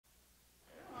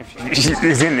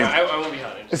It's gonna, I won't be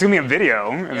hunting. it's gonna be a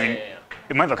video. I mean, Yeah.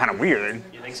 it might look kind of weird.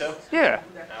 You think so? Yeah.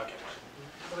 Okay.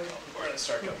 We're gonna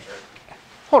start jump shirt.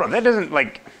 Hold on, that doesn't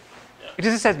like. It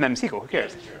just says MemSQL. Who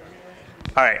cares?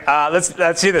 All right,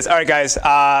 let's do this. All right, guys.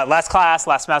 Last class,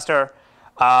 last semester.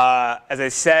 As I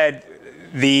said,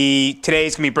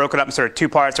 today's gonna be broken up in sort of two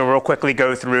parts. So we'll real quickly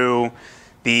go through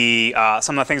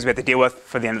some of the things we have to deal with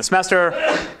for the end of the semester,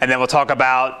 and then we'll talk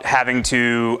about having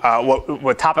to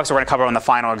what topics we're going to cover on the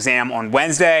final exam on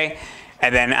Wednesday.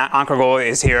 And then Ankargol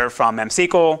is here from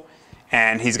MemSQL,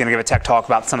 and he's going to give a tech talk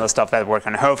about some of the stuff that we're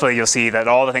working on. Hopefully, you'll see that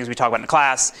all the things we talk about in the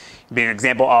class will be an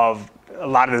example of a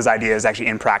lot of those ideas actually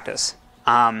in practice.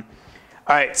 All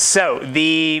right, so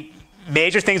the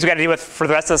major things we got to deal with for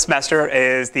the rest of the semester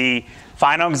is the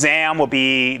final exam will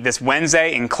be this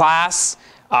Wednesday in class.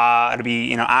 It'll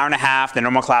be hour and a half, the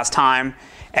normal class time,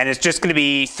 and it's just going to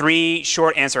be 3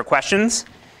 short answer questions.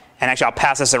 And actually, I'll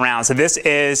pass this around. So this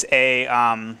is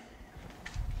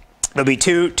there'll be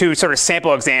two sort of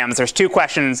sample exams. There's 2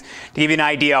 questions to give you an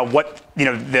idea of what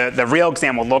the real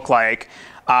exam will look like.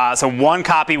 So one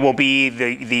copy will be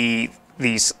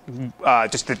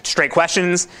just the straight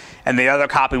questions, and the other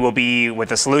copy will be with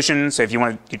the solution. So if you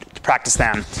want to practice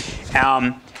them.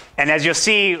 And as you'll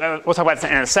see, we'll talk about this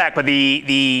in a sec, but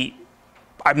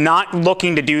I'm not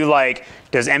looking to do like,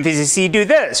 does MVCC do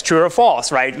this, true or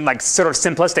false, right? Like sort of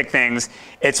simplistic things.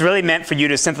 It's really meant for you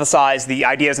to synthesize the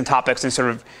ideas and topics and sort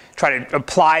of try to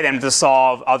apply them to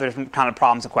solve other different kind of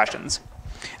problems and questions.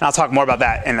 And I'll talk more about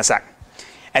that in a sec.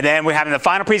 And then we're having the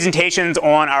final presentations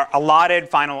on our allotted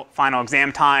final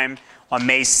exam time on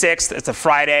May 6th. It's a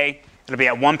Friday. It'll be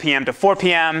at 1 p.m. to 4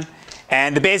 p.m.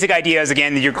 And the basic idea is,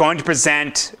 again, that you're going to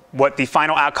present what the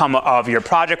final outcome of your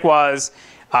project was,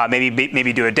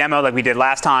 maybe do a demo like we did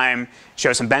last time,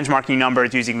 show some benchmarking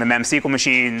numbers using the MemSQL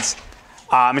machines.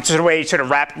 It's just a way to sort of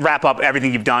wrap up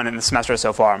everything you've done in the semester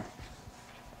so far.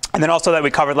 And then also that we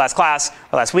covered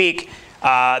last week,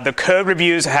 the code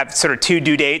reviews have sort of 2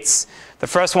 due dates. The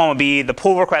first one will be the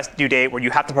pull request due date, where you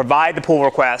have to provide the pull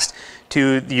request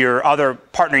to your other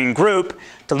partnering group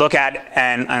to look at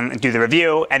and do the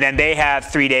review. And then they have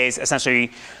 3 days,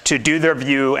 essentially, to do the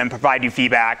review and provide you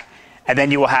feedback. And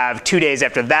then you will have 2 days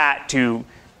after that to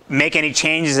make any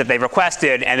changes that they've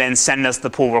requested, and then send us the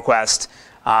pull request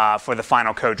for the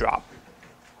final code drop.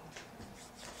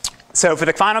 So for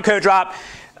the final code drop,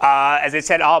 as I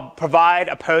said, I'll provide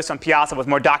a post on Piazza with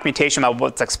more documentation about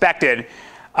what's expected.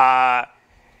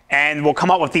 And we'll come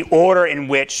up with the order in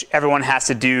which everyone has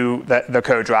to do the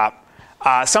code drop.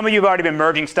 Some of you have already been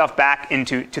merging stuff back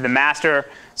into the master,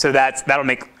 so that'll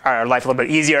make our life a little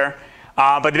bit easier.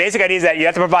 But the basic idea is that you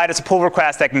have to provide us a pull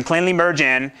request that can cleanly merge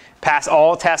in, pass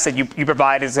all tests that you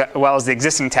provide as well as the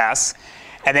existing tests.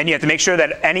 And then you have to make sure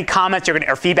that any comments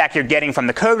or feedback you're getting from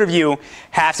the code review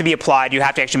has to be applied. You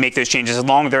have to actually make those changes as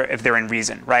long as they're in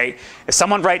reason, right? If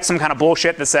someone writes some kind of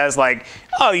bullshit that says like,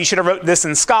 oh, you should have wrote this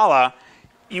in Scala,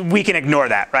 we can ignore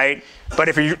that, right? But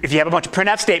if you have a bunch of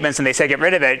printf statements and they say get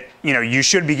rid of it, you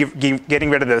should be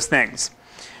getting rid of those things.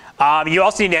 You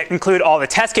also need to include all the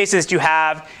test cases you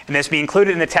have, and this be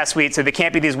included in the test suite, so they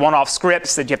can't be these one-off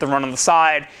scripts that you have to run on the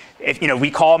side. If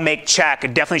we call make check,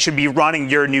 it definitely should be running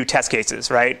your new test cases,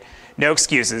 right? No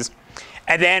excuses.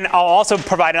 And then I'll also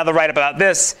provide another write-up about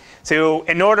this. So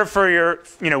in order for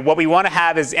what we want to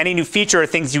have is any new feature or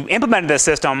things you implement in the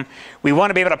system, we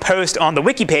want to be able to post on the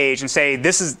wiki page and say,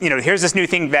 this is, here's this new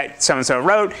thing that so-and-so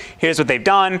wrote, here's what they've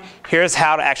done, here's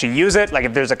how to actually use it. Like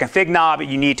if there's a config knob,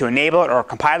 you need to enable it, or a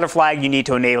compiler flag, you need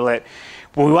to enable it.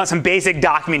 But we want some basic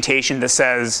documentation that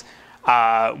says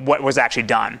what was actually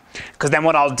done. Because then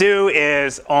what I'll do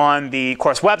is on the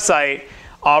course website,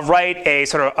 I'll write a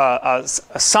sort of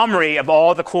a summary of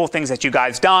all the cool things that you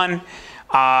guys done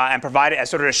and provide it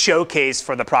as sort of a showcase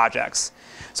for the projects.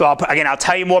 So I'll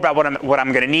tell you more about what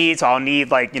I'm going to need. So I'll need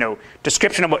like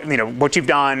description of what you've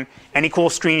done, any cool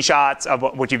screenshots of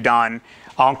what you've done.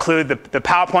 I'll include the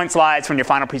PowerPoint slides from your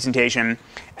final presentation,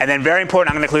 and then very important,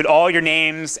 I'm going to include all your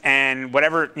names and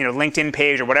whatever LinkedIn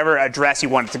page or whatever address you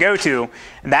want it to go to.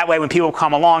 And that way, when people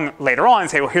come along later on and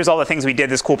say, well, here's all the things we did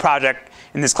this cool project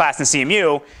in this class in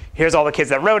CMU. Here's all the kids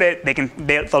that wrote it.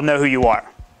 They'll know who you are,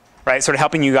 right? Sort of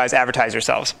helping you guys advertise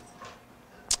yourselves.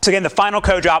 So again, the final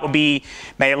code drop will be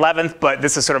May 11th, but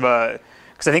this is sort of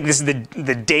because I think this is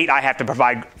the date I have to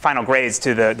provide final grades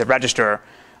to the register.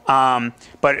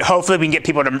 But hopefully we can get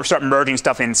people to start merging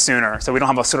stuff in sooner, so we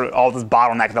don't have all this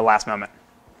bottleneck at the last moment.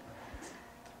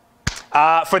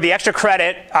 For the extra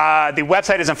credit, the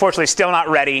website is unfortunately still not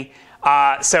ready.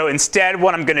 So instead,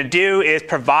 what I'm going to do is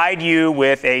provide you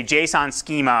with a JSON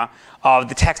schema of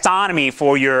the taxonomy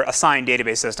for your assigned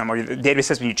database system or the database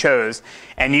system you chose,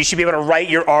 and you should be able to write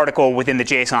your article within the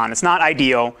JSON. It's not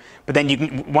ideal, but then you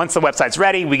can, once the website's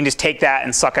ready, we can just take that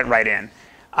and suck it right in.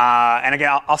 And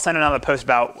again, I'll send another post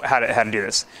about how to do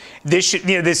this. This should,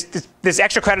 this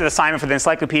extra credit assignment for the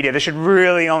encyclopedia, this should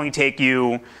really only take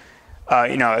you,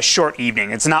 a short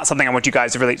evening. It's not something I want you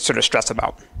guys to really sort of stress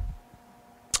about.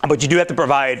 But you do have to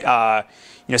provide,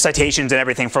 citations and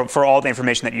everything for all the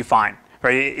information that you find,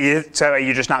 right? So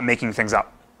you're just not making things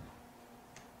up.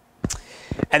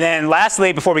 And then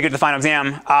lastly, before we get to the final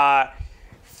exam,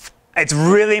 it's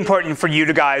really important for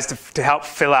you guys to help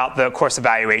fill out the course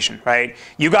evaluation, right?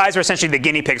 You guys are essentially the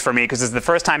guinea pigs for me because this is the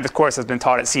first time this course has been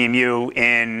taught at CMU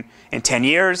in 10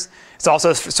 years. It's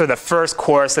also sort of the first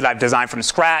course that I've designed from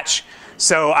scratch.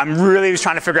 So I'm really just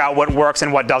trying to figure out what works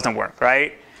and what doesn't work,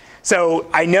 right? So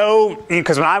I know,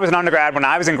 because when I was an undergrad, when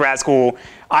I was in grad school,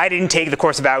 I didn't take the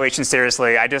course evaluation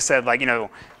seriously. I just said, like,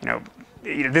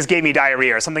 this gave me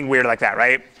diarrhea or something weird like that,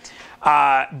 right?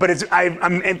 But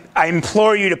I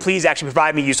implore you to please actually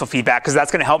provide me useful feedback because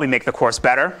that's going to help me make the course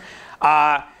better.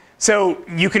 So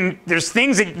there's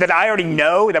things that I already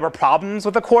know that were problems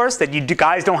with the course that you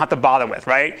guys don't have to bother with,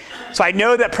 right? So I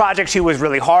know that Project 2 was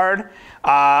really hard.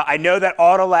 I know that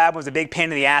Autolab was a big pain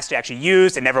in the ass to actually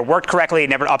use. It never worked correctly. It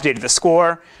never updated the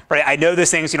score, right? I know those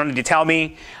things. You don't need to tell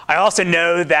me. I also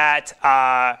know that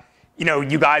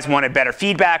you guys wanted better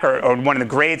feedback or wanted the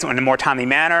grades in a more timely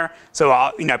manner. So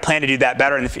I plan to do that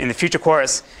better in the future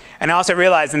course. And I also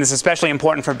realize, and this is especially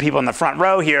important for people in the front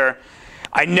row here,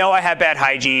 I know I have bad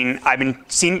hygiene. I've been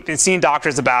seeing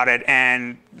doctors about it,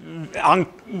 and I'm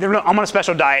on a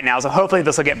special diet now, so hopefully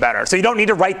this will get better. So you don't need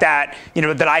to write that,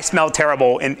 that I smell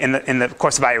terrible in the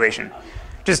course evaluation.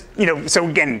 Just, so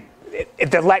again,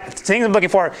 if the things I'm looking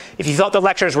for, if you thought the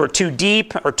lectures were too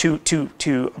deep or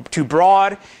too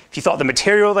broad, if you thought the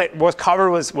material that was covered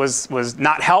was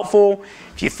not helpful,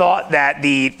 if you thought that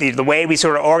the way we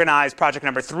sort of organized project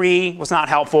number 3 was not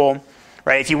helpful,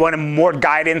 right? If you wanted more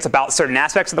guidance about certain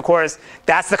aspects of the course,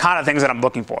 that's the kind of things that I'm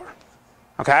looking for,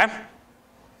 okay?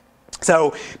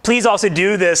 So please also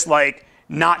do this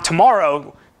not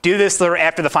tomorrow, do this sort of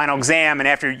after the final exam and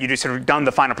after you just sort of done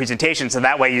the final presentation, so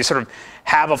that way you sort of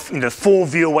have a full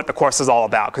view of what the course is all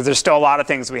about, because there's still a lot of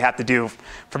things we have to do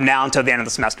from now until the end of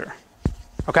the semester,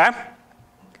 okay?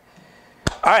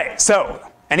 All right, so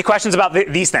any questions about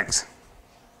these things?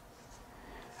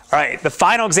 All right, the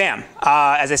final exam.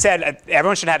 As I said,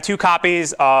 everyone should have 2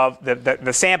 copies of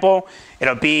the sample.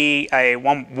 It'll be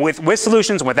one with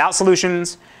solutions and without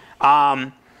solutions.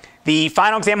 The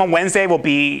final exam on Wednesday will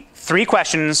be 3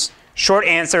 questions, short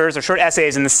answers or short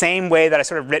essays in the same way that I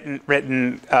sort of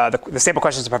written the sample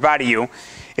questions I provided you.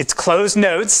 It's closed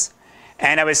notes,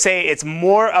 and I would say it's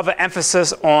more of an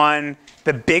emphasis on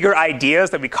the bigger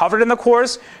ideas that we covered in the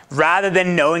course, rather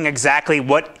than knowing exactly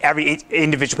what every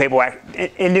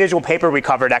individual paper we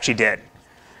covered actually did.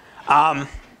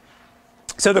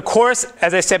 So the course,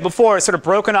 as I said before, is sort of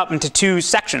broken up into 2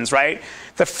 sections, right?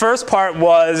 The first part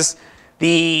was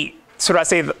the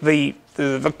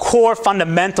core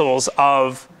fundamentals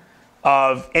of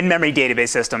in-memory database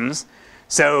systems.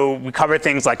 So we covered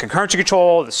things like concurrency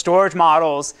control, the storage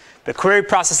models, the query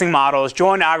processing models,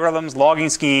 join algorithms, logging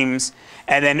schemes,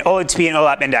 and then OLTP and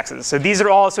OLAP indexes. So these are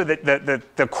also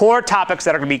the core topics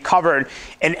that are going to be covered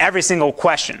in every single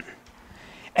question.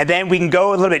 And then we can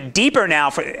go a little bit deeper now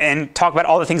and talk about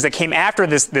all the things that came after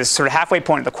this sort of halfway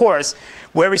point of the course,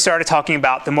 where we started talking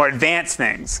about the more advanced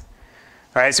things.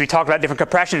 All right, so we talked about different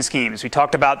compression schemes. We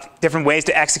talked about different ways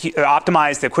to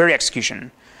optimize the query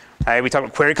execution. Right, we talked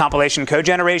about query compilation, code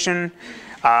generation,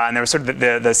 and there was sort of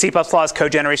the C++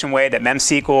 code generation way that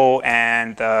MemSQL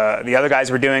and the other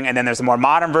guys were doing, and then there's a more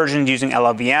modern version using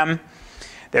LLVM.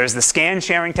 There's the scan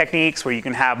sharing techniques where you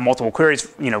can have multiple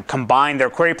queries, combine their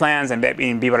query plans and be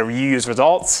able to reuse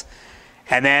results.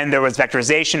 And then there was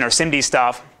vectorization or SIMD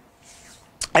stuff.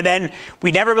 And then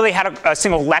we never really had a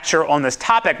single lecture on this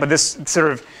topic, but this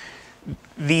sort of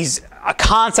these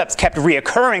concepts kept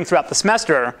reoccurring throughout the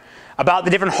semester about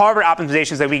the different hardware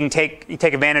optimizations that we can take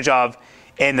advantage of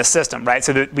in the system, right?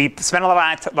 So we spent a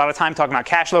lot of time talking about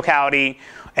cache locality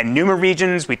and NUMA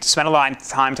regions. We spent a lot of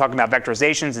time talking about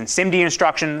vectorizations and SIMD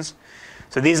instructions.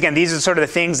 So these are sort of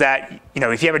the things that,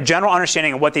 if you have a general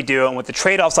understanding of what they do and what the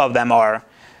trade-offs of them are,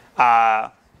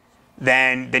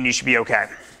 then you should be okay.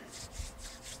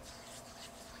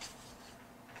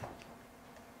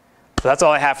 So that's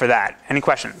all I have for that. Any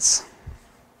questions?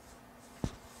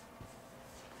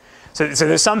 So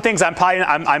there's some things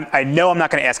I know I'm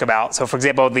not going to ask about. So for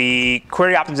example, the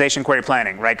query optimization, query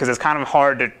planning, right? Because it's kind of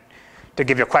hard to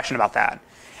give you a question about that.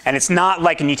 And it's not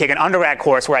like when you take an undergrad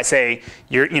course where I say,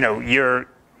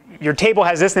 your table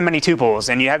has this many tuples,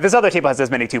 and you have this other table has this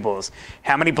many tuples.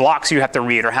 How many blocks you have to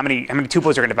read, or how many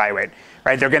tuples you're going to evaluate,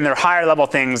 right? They're getting their higher level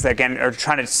things that again are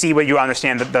trying to see what you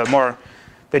understand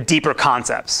the deeper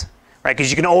concepts, right?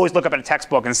 Because you can always look up in a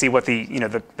textbook and see what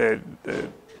the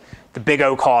big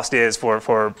O cost is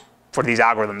for these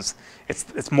algorithms.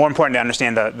 It's more important to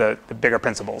understand the bigger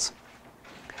principles.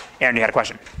 Aaron, you had a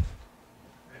question?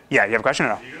 Yeah, you have a question or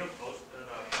no? Are you going to post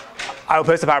that? I will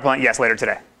post the PowerPoint, yes, later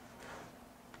today.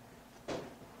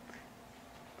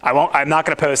 I won't. I'm not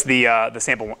going to post the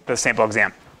sample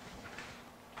exam.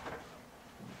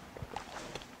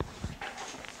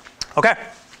 Okay,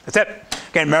 that's it.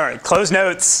 Again, remember, close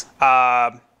notes,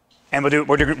 and we're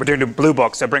doing the blue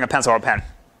book, so bring a pencil or a pen.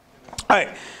 All right.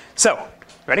 So,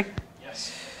 ready?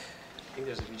 Yes. I think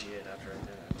there's a VGA adapter right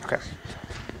there. Okay.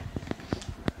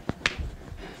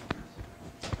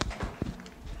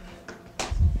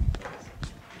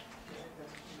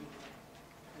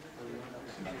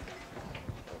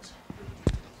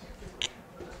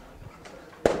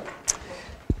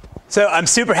 So I'm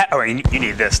super happy. Oh, you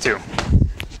need this too.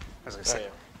 As I said. Oh,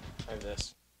 yeah. I have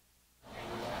this.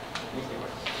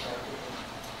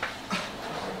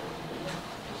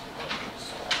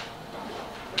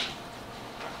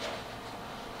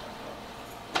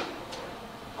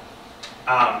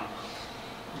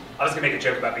 I was gonna make a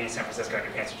joke about being in San Francisco and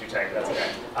your pants are too tight, but that's okay.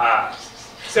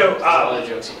 There's a lot of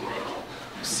jokes you can make.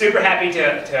 Super happy to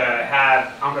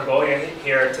have Ankur Golia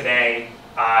here today.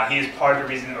 He is part of the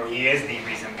reason, or he is the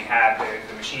reason we have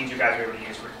the machines you guys were able to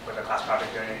use for the class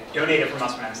project donated from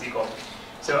us from MemSQL.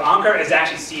 So Ankur is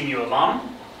actually CMU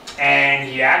alum,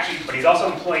 and but he's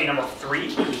also employee number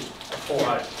 3 or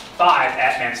 4, 5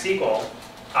 at MemSQL.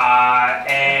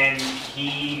 And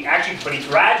but he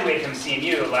graduated from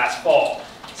CMU last fall.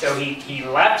 So he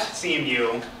left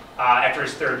CMU after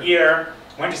his 3rd year,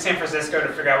 went to San Francisco to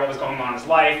figure out what was going on in his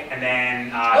life, and then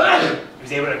he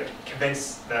was able to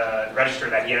convince the registrar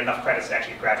that he had enough credits to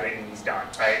actually graduate, and he's done,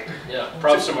 right? Yeah,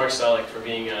 props to Mark Selleck for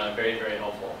being very, very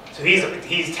helpful. So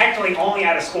he's technically only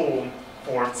out of school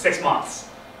for 6 months,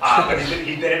 but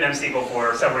he's been at MemSQL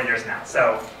for several years now.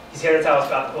 So he's here to tell us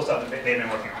about the cool stuff that they've been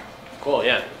working on. Cool,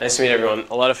 yeah. Nice to meet everyone.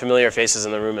 A lot of familiar faces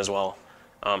in the room as well.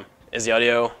 Is the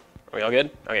audio, are we all good?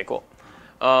 Okay, cool.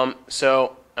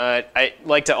 I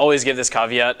like to always give this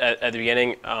caveat at the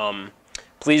beginning.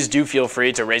 Please do feel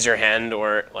free to raise your hand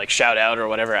or shout out or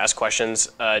whatever, ask questions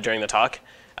during the talk.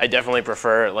 I definitely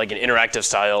prefer an interactive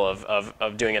style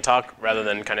of doing a talk rather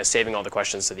than kind of saving all the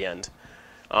questions to the end.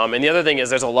 And the other thing is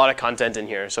there's a lot of content in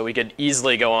here, so we could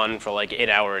easily go on for 8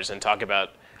 hours and talk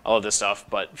about all of this stuff,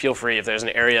 but feel free if there's an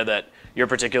area that you're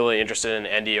particularly interested in,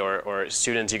 Andy, or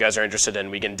students you guys are interested in,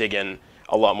 we can dig in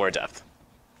a lot more depth.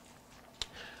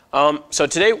 So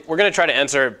today we're going to try to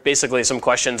answer basically some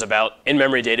questions about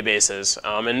in-memory databases.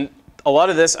 And a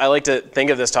lot of this, I like to think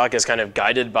of this talk as kind of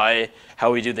guided by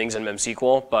how we do things in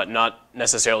MemSQL, but not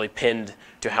necessarily pinned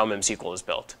to how MemSQL is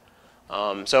built.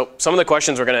 So some of the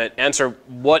questions we're going to answer,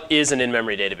 what is an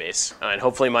in-memory database? And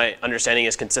hopefully my understanding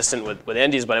is consistent with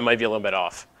Andy's, but it might be a little bit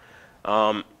off.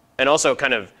 And also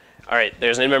kind of, all right,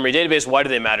 there's an in-memory database, why do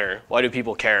they matter? Why do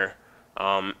people care?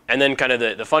 And then kind of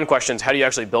the fun questions, how do you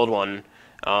actually build one?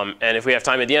 And if we have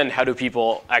time at the end, how do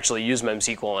people actually use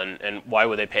MemSQL, and why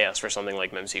would they pay us for something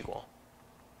like MemSQL?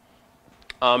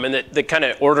 And the kind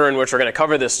of order in which we're going to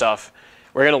cover this stuff,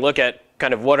 we're going to look at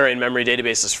kind of what are in-memory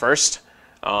databases first,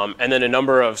 and then a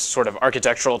number of sort of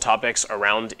architectural topics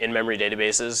around in-memory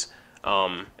databases,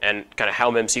 and kind of how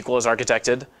MemSQL is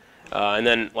architected. And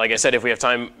then, like I said, if we have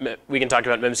time, we can talk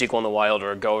about MemSQL in the wild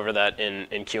or go over that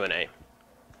in Q&A.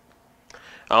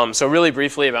 So really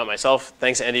briefly about myself,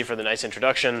 thanks Andy for the nice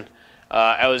introduction.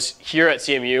 I was here at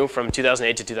CMU from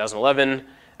 2008 to 2011.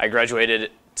 I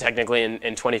graduated technically in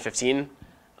 2015.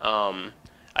 I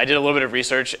did a little bit of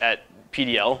research at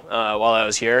PDL while I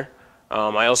was here.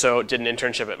 I also did an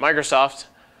internship at Microsoft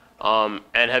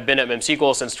and have been at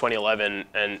MemSQL since 2011,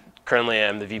 and currently I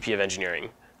am the VP of Engineering.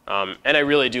 And I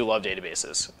really do love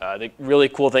databases. The really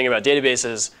cool thing about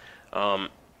databases,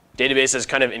 databases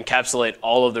kind of encapsulate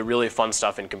all of the really fun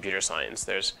stuff in computer science.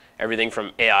 There's everything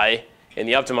from AI in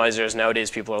the optimizers.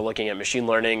 Nowadays, people are looking at machine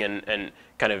learning and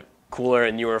kind of cooler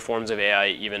and newer forms of AI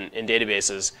even in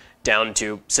databases, down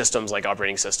to systems like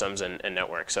operating systems and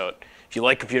networks. So if you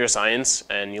like computer science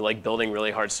and you like building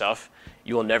really hard stuff,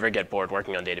 you will never get bored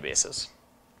working on databases.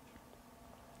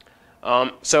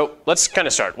 So let's kind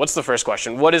of start. What's the first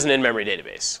question? What is an in-memory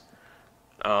database?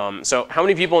 So how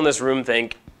many people in this room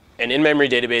think an in-memory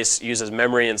database uses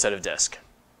memory instead of disk?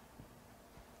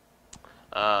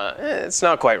 It's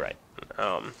not quite right.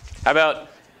 How about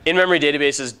in-memory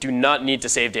databases do not need to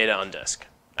save data on disk.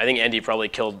 I think Andy probably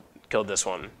killed this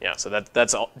one. Yeah, so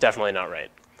that's definitely not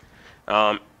right.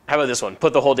 How about this one?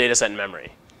 Put the whole data set in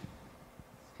memory.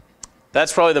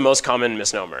 That's probably the most common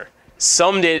misnomer.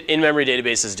 Some in-memory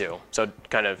databases do. So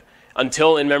kind of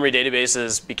until in-memory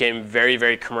databases became very,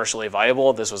 very commercially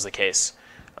viable, this was the case.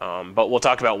 But we'll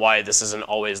talk about why this isn't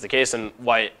always the case and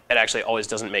why it actually always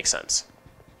doesn't make sense.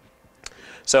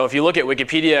 So if you look at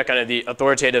Wikipedia, kind of the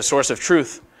authoritative source of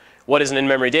truth, what is an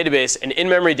in-memory database? An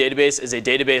in-memory database is a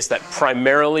database that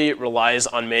primarily relies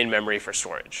on main memory for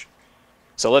storage.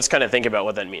 So let's kind of think about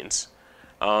what that means.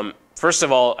 First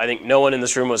of all, I think no one in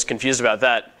this room was confused about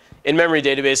that. In-memory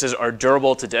databases are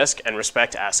durable to disk and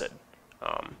respect ACID.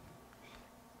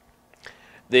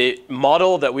 The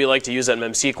model that we like to use at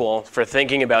MemSQL for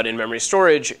thinking about in-memory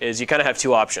storage is you kind of have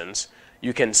two options.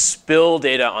 You can spill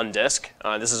data on disk.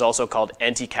 This is also called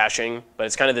anti-caching, but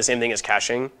it's kind of the same thing as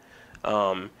caching.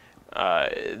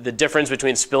 The difference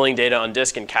between spilling data on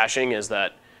disk and caching is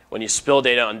that when you spill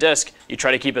data on disk, you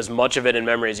try to keep as much of it in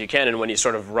memory as you can, and when you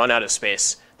sort of run out of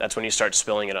space, that's when you start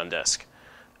spilling it on disk.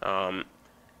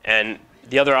 And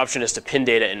the other option is to pin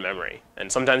data in memory.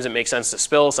 And sometimes it makes sense to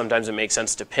spill, sometimes it makes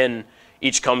sense to pin.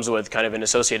 Each comes with kind of an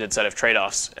associated set of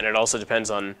trade-offs, and it also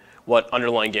depends on what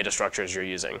underlying data structures you're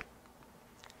using.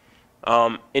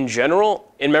 In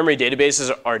general, in-memory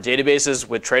databases are databases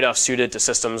with trade-offs suited to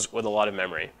systems with a lot of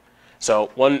memory.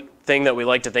 So one thing that we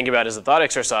like to think about as a thought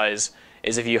exercise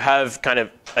is if you have kind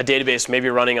of a database maybe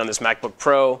running on this MacBook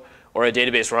Pro or a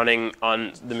database running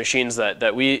on the machines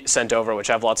that we sent over, which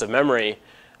have lots of memory,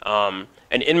 an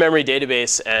in-memory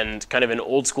database and kind of an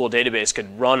old school database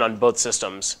could run on both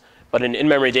systems, but an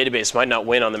in-memory database might not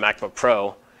win on the MacBook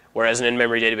Pro, whereas an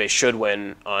in-memory database should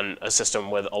win on a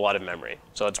system with a lot of memory.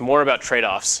 So it's more about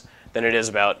trade-offs than it is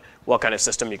about what kind of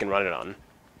system you can run it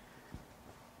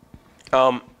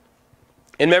on.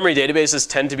 In-memory databases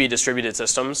tend to be distributed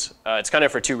systems. It's kind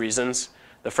of for two reasons.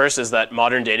 The first is that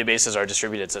modern databases are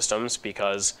distributed systems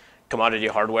because commodity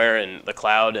hardware and the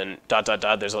cloud and ...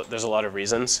 there's a lot of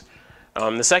reasons.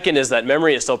 The second is that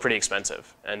memory is still pretty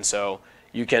expensive. And so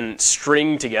you can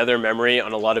string together memory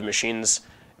on a lot of machines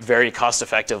very cost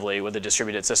effectively with a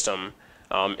distributed system.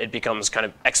 It becomes kind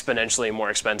of exponentially more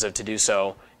expensive to do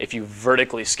so if you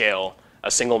scale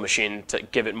a single machine to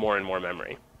give it more and more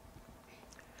memory.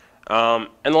 And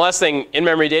the last thing,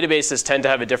 in-memory databases tend to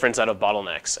have a different set of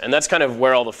bottlenecks. And that's kind of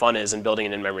where all the fun is in building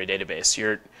an in-memory database.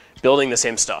 You're building the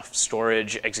same stuff,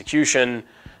 storage, execution,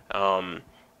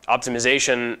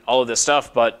 optimization, all of this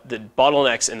stuff, but the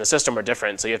bottlenecks in the system are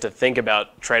different. So you have to think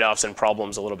about trade-offs and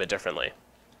problems a little bit differently.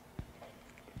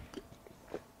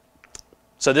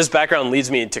 So this background leads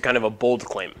me to kind of a bold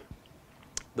claim.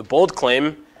 The bold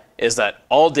claim is that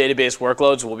all database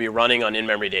workloads will be running on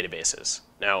in-memory databases.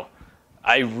 Now,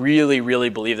 I really, really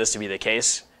believe this to be the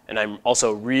case, and I'm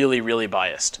also really, really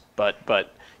biased,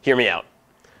 but hear me out.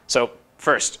 So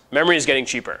first, memory is getting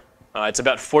cheaper. It's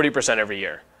about 40% every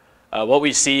year. What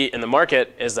we see in the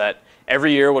market is that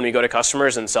every year when we go to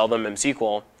customers and sell them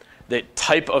MemSQL, the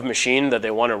type of machine that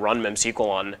they want to run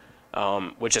MemSQL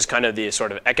on, which is kind of the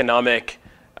sort of economic,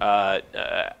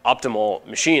 optimal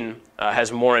machine,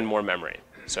 has more and more memory.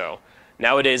 So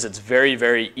nowadays, it's very,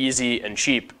 very easy and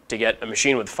cheap to get a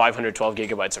machine with 512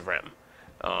 gigabytes of RAM.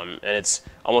 And it's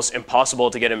almost impossible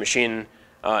to get a machine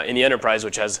in the enterprise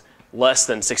which has less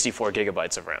than 64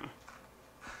 gigabytes of RAM.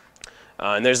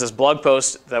 And there's this blog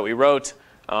post that we wrote,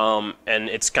 and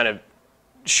it's kind of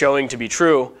showing to be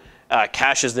true.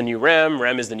 Cache is the new RAM,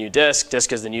 RAM is the new disk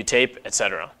is the new tape,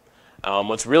 etc.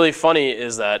 What's really funny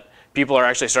is that people are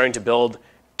actually starting to build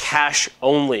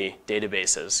cache-only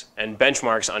databases and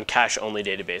benchmarks on cache-only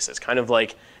databases, kind of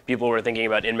like people were thinking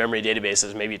about in-memory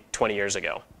databases maybe 20 years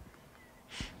ago.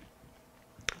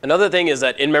 Another thing is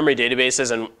that in-memory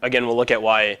databases, and again, we'll look at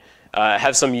why,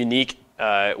 have some unique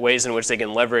ways in which they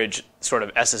can leverage sort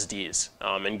of SSDs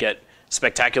and get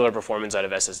spectacular performance out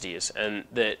of SSDs. And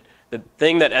the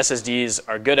thing that SSDs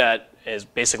are good at is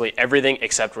basically everything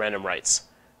except random writes.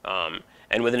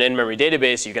 And with an in-memory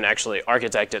database, you can actually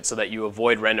architect it so that you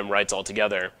avoid random writes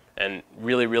altogether and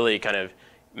really, really kind of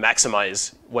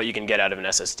maximize what you can get out of an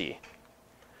SSD.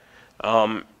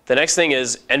 The next thing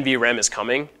is NVRAM is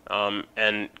coming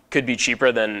and could be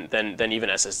cheaper than even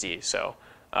SSD. So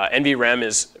NVRAM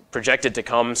is projected to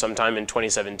come sometime in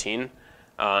 2017.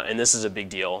 And this is a big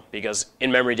deal because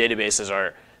in-memory databases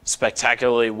are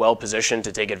spectacularly well positioned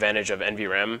to take advantage of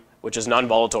NVRAM, which is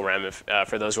non-volatile RAM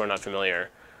for those who are not familiar.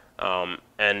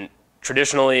 And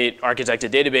traditionally architected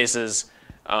databases,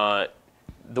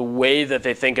 the way that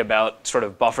they think about sort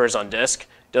of buffers on disk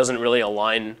doesn't really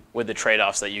align with the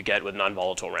trade-offs that you get with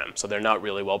non-volatile RAM. So they're not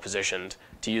really well positioned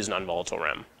to use non-volatile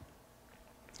RAM.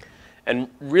 And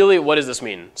really, what does this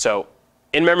mean? So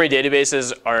in-memory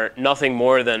databases are nothing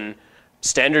more than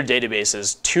standard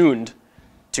databases tuned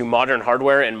to modern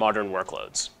hardware and modern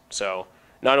workloads. So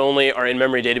not only are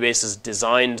in-memory databases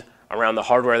designed around the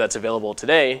hardware that's available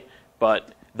today,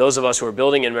 but those of us who are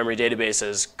building in-memory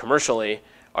databases commercially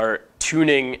are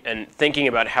tuning and thinking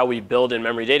about how we build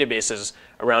in-memory databases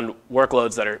around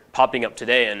workloads that are popping up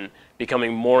today and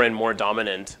becoming more and more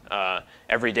dominant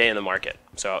every day in the market.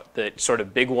 So the sort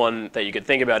of big one that you could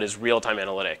think about is real-time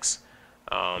analytics.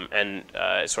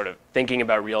 Sort of thinking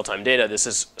about real-time data. This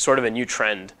is sort of a new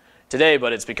trend today,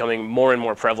 but it's becoming more and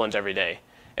more prevalent every day.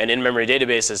 And in-memory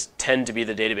databases tend to be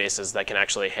the databases that can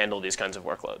actually handle these kinds of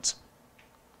workloads.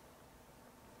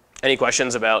 Any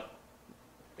questions about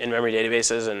in-memory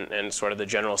databases and sort of the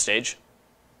general stage?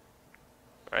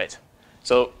 All right.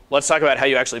 So let's talk about how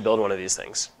you actually build one of these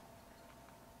things.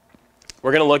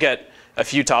 We're going to look at a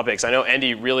few topics. I know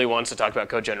Andy really wants to talk about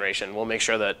code generation. We'll make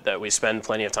sure that we spend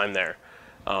plenty of time there.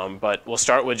 But we'll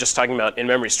start with just talking about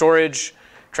in-memory storage,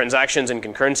 transactions and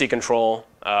concurrency control,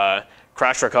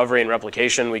 crash recovery and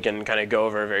replication. We can kind of go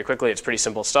over very quickly. It's pretty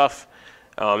simple stuff.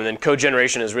 And then code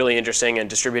generation is really interesting, and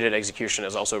distributed execution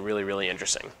is also really, really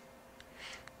interesting.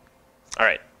 All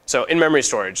right, so in-memory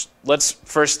storage. Let's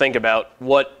first think about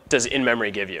what does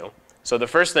in-memory give you. So the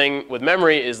first thing with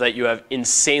memory is that you have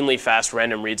insanely fast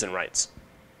random reads and writes.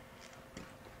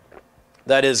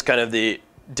 That is kind of the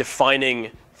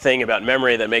defining thing about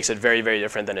memory that makes it very, very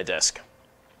different than a disk.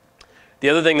 The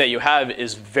other thing that you have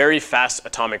is very fast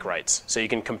atomic writes. So you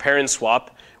can compare and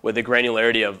swap with the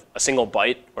granularity of a single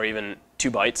byte or even 2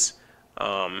 bytes.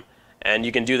 And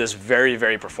you can do this very,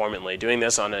 very performantly. Doing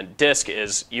this on a disk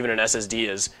is, even an SSD,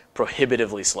 is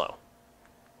prohibitively slow.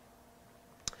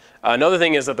 Another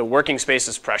thing is that the working space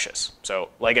is precious. So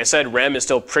like I said, RAM is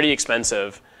still pretty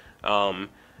expensive.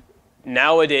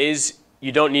 Nowadays,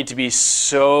 you don't need to be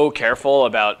so careful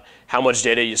about how much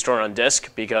data you store on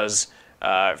disk, because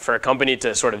for a company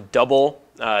to sort of double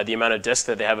the amount of disk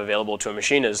that they have available to a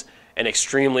machine is an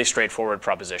extremely straightforward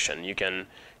proposition. You can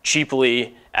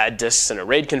cheaply add disks in a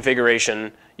RAID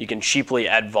configuration. You can cheaply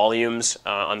add volumes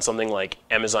on something like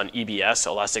Amazon EBS,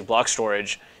 Elastic Block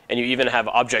Storage, and you even have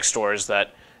object stores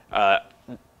that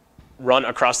run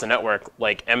across the network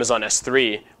like Amazon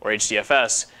S3 or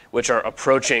HDFS, which are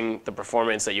approaching the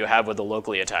performance that you have with the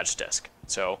locally attached disk.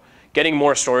 So getting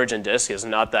more storage in disk is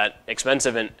not that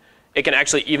expensive, and it can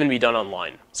actually even be done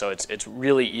online. So it's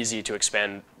really easy to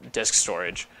expand disk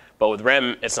storage. But with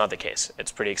RAM, it's not the case.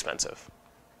 It's pretty expensive.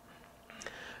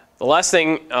 The last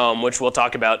thing, which we'll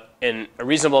talk about in a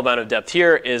reasonable amount of depth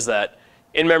here, is that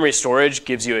in-memory storage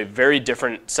gives you a very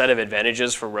different set of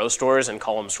advantages for row stores and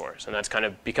column stores. And that's kind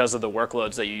of because of the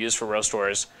workloads that you use for row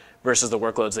stores versus the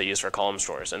workloads that you use for column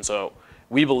stores. And so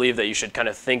we believe that you should kind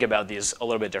of think about these a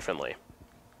little bit differently.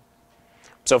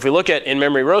 So if we look at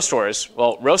in-memory row stores,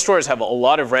 well, row stores have a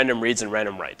lot of random reads and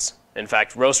random writes. In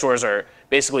fact, row stores are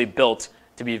basically built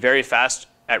to be very fast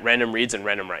at random reads and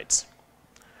random writes.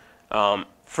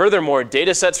 Furthermore,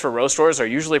 data sets for row stores are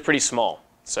usually pretty small.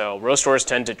 So row stores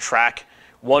tend to track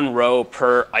 1 row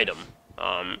per item.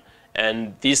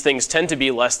 And these things tend to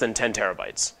be less than 10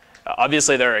 terabytes.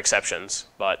 Obviously, there are exceptions,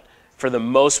 but for the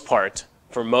most part,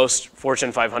 for most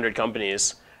Fortune 500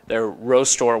 companies, their row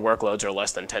store workloads are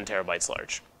less than 10 terabytes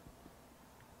large.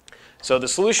 So the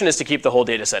solution is to keep the whole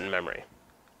data set in memory.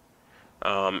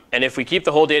 And if we keep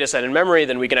the whole data set in memory,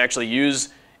 then we can actually use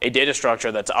a data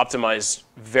structure that's optimized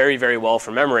very, very well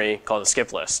for memory called a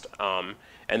skip list. And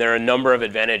there are a number of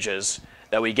advantages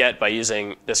that we get by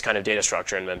using this kind of data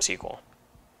structure in MemSQL.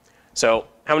 So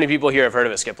how many people here have heard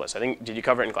of a skip list? I think, did you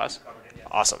cover it in class? Covered it, yeah.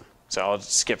 Awesome. So I'll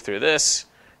just skip through this.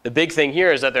 The big thing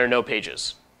here is that there are no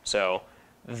pages. So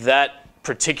that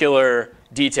particular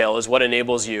detail is what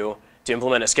enables you to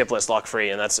implement a skip list lock-free,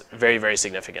 and that's very, very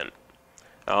significant.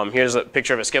 Here's a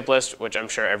picture of a skip list, which I'm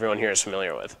sure everyone here is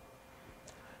familiar with.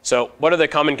 So what are the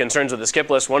common concerns with the skip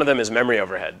list? One of them is memory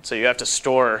overhead. So you have to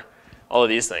store all of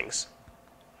these things.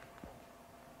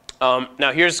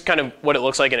 Now here's kind of what it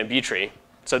looks like in a B tree.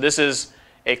 So this is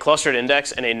a clustered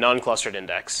index and a non-clustered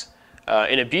index.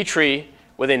 In a B tree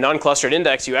with a non-clustered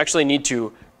index, you actually need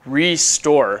to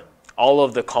restore all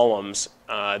of the columns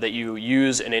that you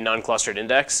use in a non-clustered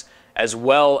index, as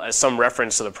well as some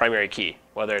reference to the primary key,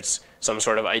 whether it's some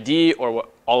sort of ID or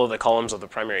all of the columns of the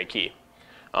primary key.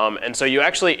 And so you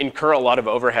actually incur a lot of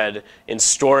overhead in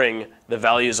storing the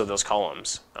values of those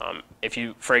columns. If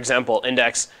you, for example,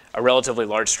 index a relatively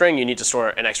large string, you need to store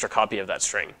an extra copy of that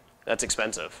string. That's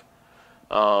expensive.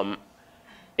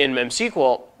 in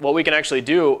MemSQL, what we can actually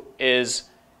do is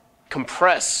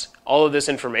compress all of this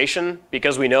information,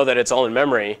 because we know that it's all in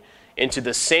memory, into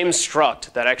the same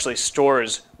struct that actually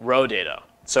stores row data.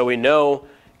 So we know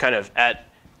kind of at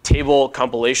table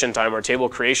compilation time or table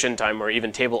creation time or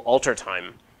even table alter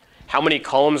time how many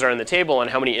columns are in the table and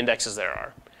how many indexes there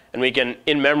are. And we can,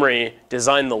 in memory,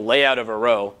 design the layout of a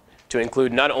row to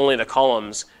include not only the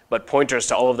columns, but pointers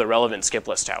to all of the relevant skip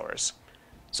list towers.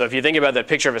 So if you think about that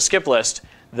picture of a skip list,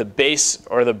 the base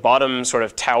or the bottom sort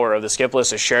of tower of the skip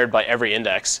list is shared by every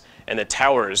index, and the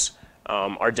towers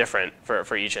are different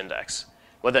for each index.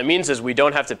 What that means is we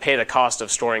don't have to pay the cost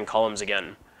of storing columns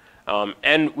again.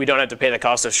 And we don't have to pay the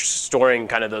cost of storing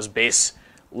kind of those base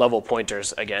level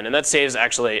pointers again. And that saves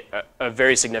actually a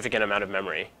very significant amount of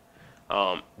memory.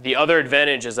 The other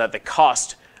advantage is that the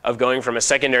cost of going from a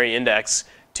secondary index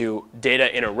to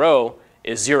data in a row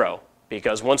is 0.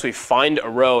 Because once we find a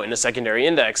row in a secondary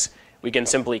index, we can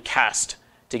simply cast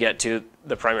to get to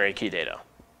the primary key data.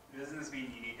 Doesn't this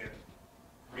mean you need to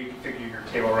reconfigure your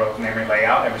table row memory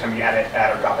layout every time you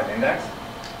add or drop an index?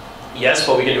 Yes,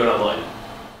 but we can do it online.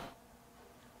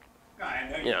 No, I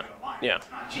know you Yeah. can do it online. Yeah.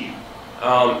 It's not cheap.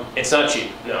 It's not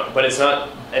cheap, no, but it's not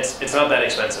that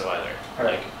expensive either.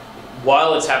 Okay. Like,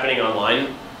 while it's happening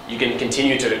online, you can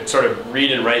continue to sort of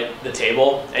read and write the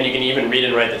table, and you can even read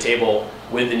and write the table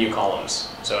with the new columns.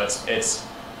 So it's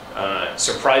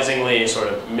surprisingly sort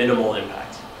of minimal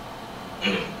impact.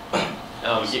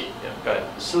 Go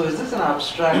ahead. So is this an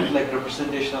abstract like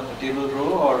representation of the table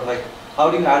row, or like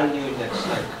how do you add a new index?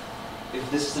 Like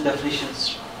if this is the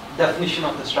definition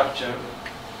of the structure,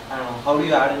 I don't know, how do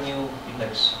you add a new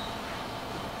index?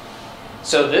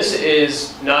 So this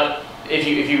is not, if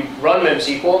you run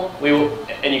MemSQL,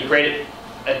 and you create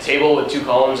a table with 2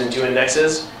 columns and 2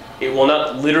 indexes, it will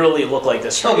not literally look like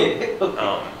this string.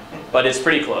 Okay. But it's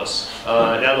pretty close.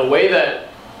 Now the way that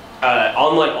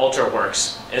online alter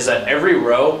works is that every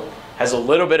row has a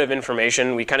little bit of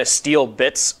information. We kind of steal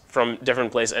bits from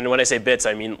different places. And when I say bits,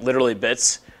 I mean literally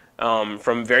bits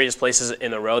from various places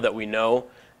in the row that we know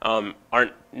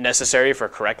aren't necessary for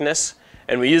correctness.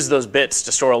 And we use those bits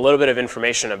to store a little bit of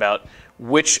information about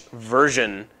which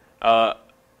version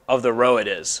of the row it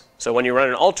is. So when you run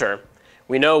an alter,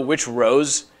 we know which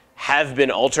rows have been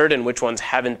altered and which ones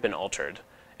haven't been altered.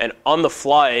 And on the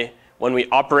fly, when we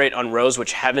operate on rows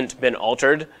which haven't been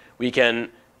altered, we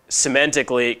can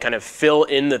semantically kind of fill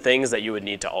in the things that you would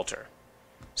need to alter.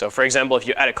 So for example, if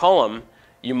you add a column,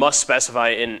 you must specify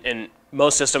in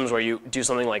most systems where you do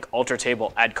something like alter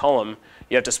table, add column,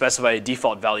 you have to specify a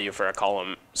default value for a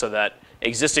column so that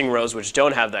existing rows which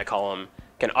don't have that column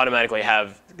can automatically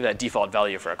have that default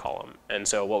value for a column. And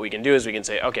so what we can do is we can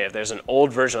say, okay, if there's an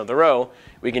old version of the row,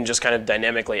 we can just kind of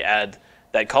dynamically add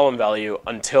that column value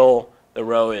until the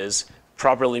row is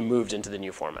properly moved into the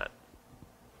new format.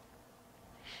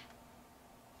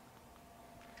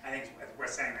 I think we're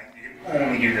saying that you can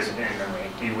only do this in memory.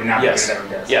 You would not be able to do that on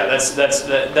disk. Yeah,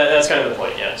 that's kind of the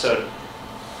point. Yeah. So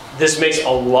this makes a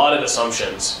lot of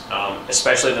assumptions,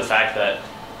 especially the fact that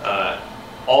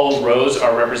all rows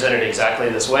are represented exactly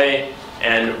this way,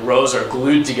 and rows are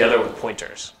glued together with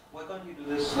pointers. Why can't you do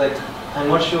this? Like, I'm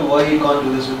not sure why you can't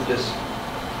do this with this.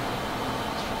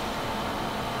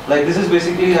 Like, this is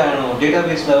basically, I don't know,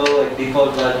 database level, like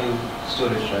default value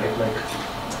storage, right? Like.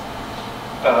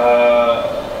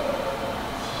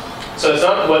 So it's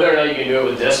not whether or not you can do it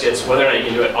with disk, it's whether or not you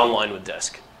can do it online with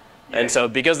disk. And so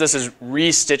because this is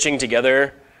re-stitching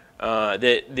together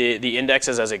the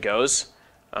indexes as it goes,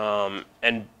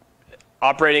 and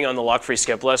operating on the lock-free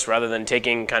skip list rather than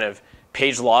taking kind of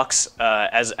page locks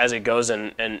as it goes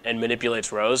and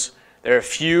manipulates rows, there are a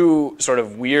few sort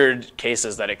of weird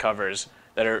cases that it covers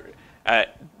that are,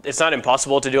 it's not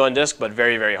impossible to do on disk, but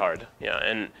very, very hard. Yeah,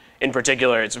 and in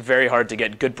particular, it's very hard to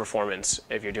get good performance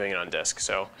if you're doing it on disk.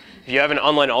 So if you have an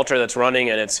online alter that's running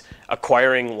and it's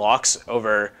acquiring locks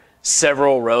over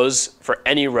several rows for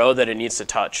any row that it needs to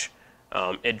touch,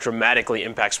 it dramatically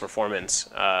impacts performance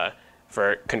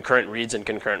for concurrent reads and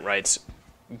concurrent writes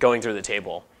going through the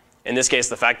table. In this case,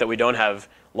 the fact that we don't have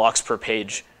locks per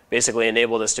page basically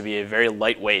enabled this to be a very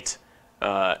lightweight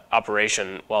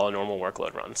operation while a normal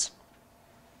workload runs.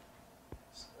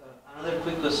 Another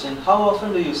quick question: how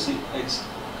often do you see?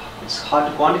 It's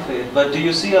hard to quantify it, but do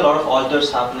you see a lot of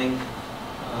alters happening?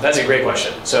 That's a great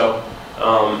question. So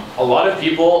a lot of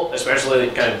people, especially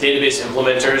kind of database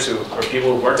implementers or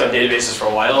people who worked on databases for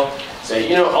a while, say,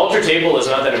 you know, alter table is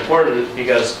not that important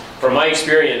because from my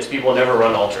experience, people never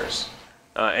run alters.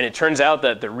 And it turns out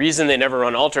that the reason they never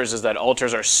run alters is that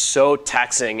alters are so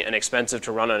taxing and expensive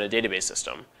to run on a database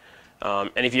system.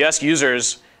 And if you ask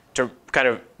users, to kind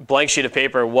of blank sheet of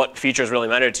paper what features really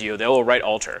matter to you, they will write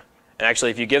alter. And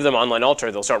actually, if you give them online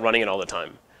alter, they'll start running it all the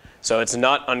time. So it's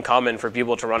not uncommon for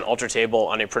people to run alter table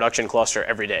on a production cluster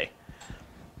every day,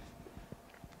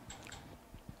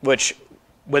 which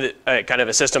with a kind of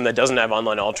a system that doesn't have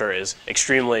online alter is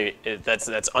extremely,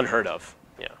 that's unheard of.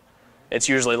 Yeah, it's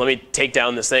usually, let me take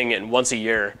down this thing and once a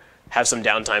year have some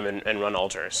downtime and run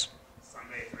alters.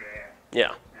 Sunday 3 a.m.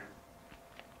 Yeah.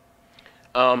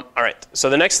 All right, so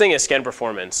the next thing is scan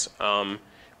performance.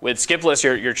 With skipless,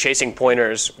 you're chasing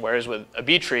pointers, whereas with a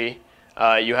B tree,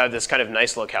 you have this kind of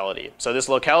nice locality. So this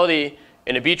locality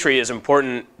in a B tree is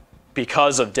important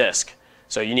because of disk.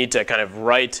 So you need to kind of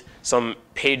write some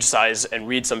page size and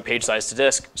read some page size to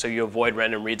disk, so you avoid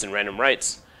random reads and random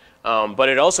writes. But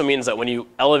it also means that when you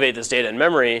elevate this data in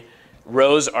memory,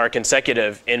 rows are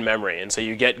consecutive in memory, and so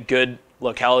you get good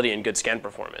locality and good scan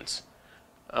performance.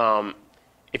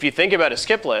 If you think about a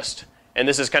skip list, and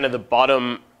this is kind of the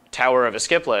bottom tower of a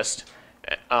skip list,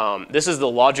 this is the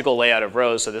logical layout of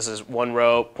rows. So this is one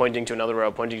row pointing to another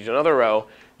row, pointing to another row.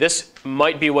 This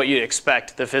might be what you'd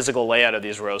expect the physical layout of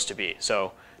these rows to be.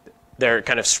 So they're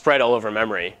kind of spread all over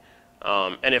memory.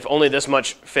 And if only this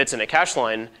much fits in a cache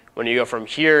line, when you go from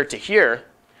here to here,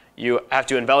 you have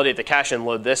to invalidate the cache and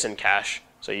load this in cache.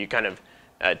 So you kind of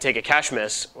take a cache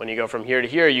miss. When you go from here to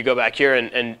here, you go back here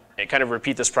and kind of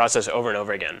repeat this process over and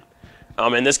over again.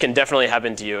 And this can definitely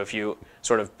happen to you if you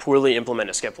sort of poorly implement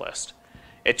a skip list.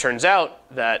 It turns out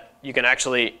that you can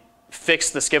actually fix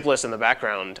the skip list in the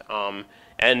background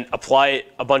and apply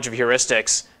a bunch of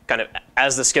heuristics kind of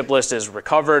as the skip list is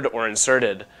recovered or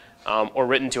inserted or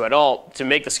written to at all to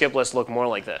make the skip list look more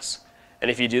like this. And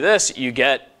if you do this, you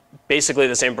get basically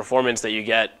the same performance that you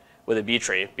get with a B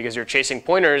tree because you're chasing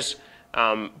pointers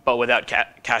but without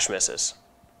cache misses.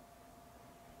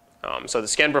 So the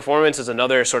scan performance is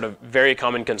another sort of very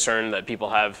common concern that people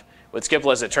have with skip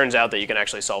lists. It turns out that you can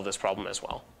actually solve this problem as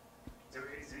well. So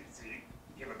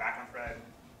you have a background thread.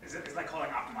 It's like calling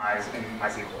optimize in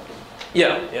MySQL.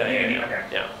 Yeah. Okay.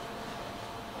 Yeah.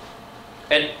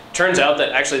 It turns out that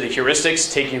actually the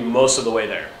heuristics take you most of the way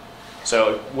there.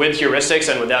 So with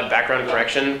heuristics and without background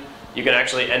correction, you can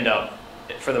actually end up,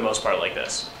 for the most part, like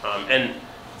this. And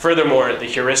furthermore, the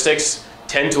heuristics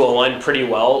tend to align pretty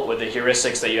well with the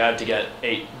heuristics that you have to get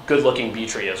a good-looking B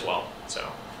tree as well. So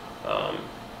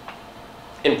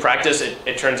in practice,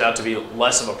 it turns out to be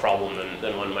less of a problem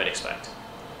than one might expect.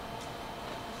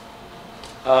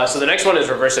 So the next one is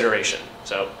reverse iteration.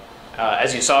 So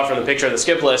as you saw from the picture of the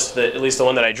skip list, at least the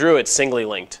one that I drew, it's singly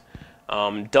linked.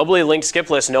 Doubly linked skip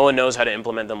lists, no one knows how to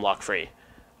implement them lock-free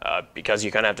because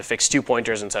you kind of have to fix 2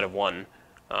 pointers instead of 1.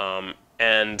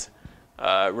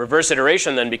 Reverse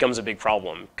iteration then becomes a big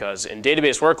problem because in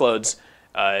database workloads,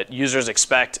 users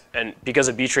expect, and because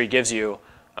a B tree gives you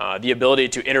the ability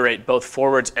to iterate both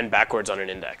forwards and backwards on an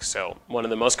index. So one of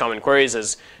the most common queries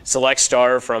is select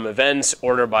star from events,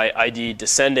 order by ID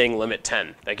descending, limit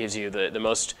 10. That gives you the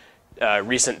most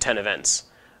recent 10 events.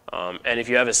 And if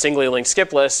you have a singly linked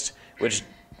skip list, which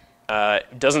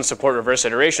doesn't support reverse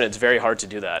iteration, it's very hard to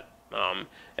do that.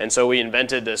 And so we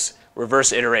invented this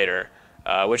reverse iterator,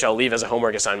 which I'll leave as a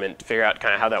homework assignment to figure out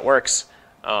kind of how that works,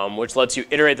 which lets you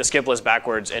iterate the skip list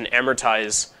backwards and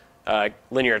amortize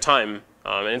linear time.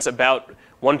 And it's about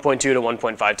 1.2 to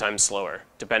 1.5 times slower,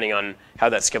 depending on how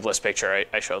that skip list picture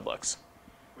I showed looks.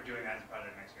 We're doing that as a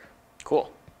project next year.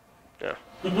 Cool. Yeah.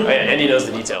 Oh, yeah. Andy knows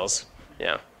the details.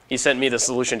 Yeah. He sent me the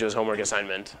solution to his homework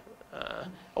assignment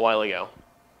a while ago.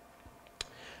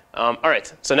 All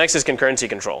right. So next is concurrency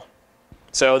control.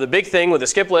 So the big thing with a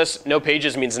skip list, no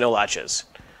pages means no latches.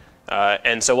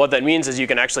 And so what that means is you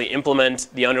can actually implement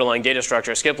the underlying data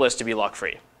structure skip list to be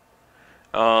lock-free.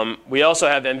 We also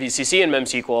have MVCC and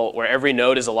MemSQL where every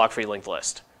node is a lock-free linked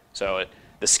list. So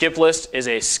the skip list is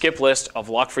a skip list of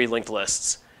lock-free linked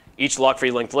lists. Each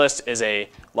lock-free linked list is a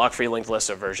lock-free linked list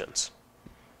of versions.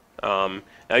 Now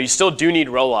you still do need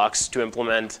row locks to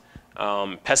implement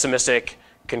pessimistic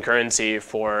concurrency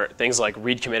for things like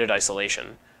read committed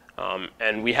isolation.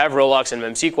 And we have row locks in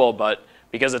MemSQL, but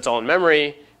because it's all in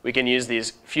memory, we can use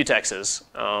these futexes,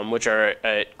 which are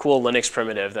a cool Linux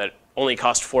primitive that only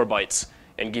cost 4 bytes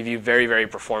and give you very, very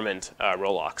performant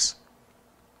row locks.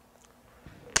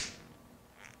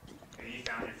 Have you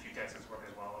found your futexes work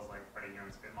as well as like writing your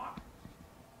own spin lock?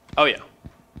 Oh yeah,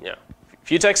 yeah.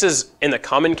 Futexes in the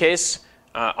common case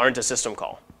aren't a system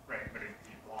call. Right, but if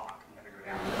you block, you have to go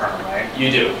down the kernel, right? You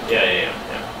do, yeah.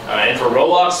 And for row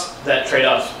locks, that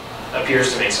trade-off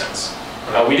appears to make sense.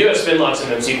 We do have spin locks in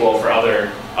MemSQL for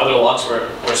other locks where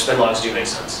spin locks do make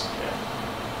sense.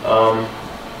 Yeah.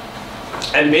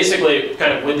 And basically,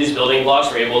 kind of with these building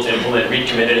blocks, we're able to implement read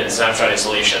committed and snapshot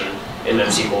isolation in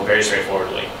MemSQL very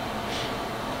straightforwardly.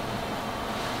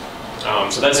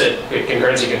 So that's it.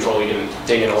 Concurrency control, we can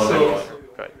dig in a little bit more.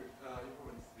 Go ahead.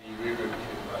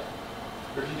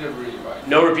 Repeated read, right?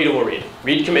 No repeatable read.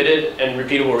 Read committed and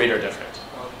repeatable read are different.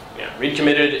 Okay. Yeah, read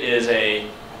committed is a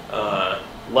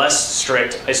less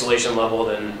strict isolation level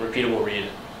than repeatable read.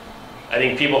 I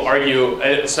think people argue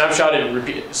snapshot and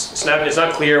it's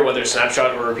not clear whether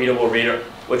snapshot or repeatable read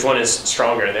which one is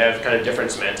stronger. They have kind of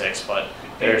different semantics, but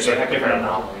they're sort of different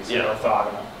anomalies. Yeah.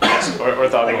 Orthogonal. Yes,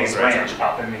 orthogonal. Like these branch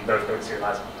pop and they both go to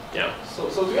serializable. Yeah. So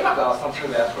do you have the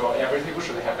assumption that for every table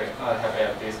should have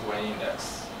at least one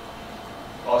index,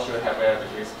 or should have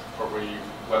at least probably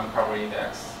one primary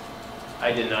index?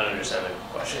 I did not understand the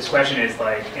question. His question is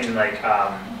like in like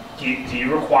do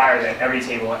you require that every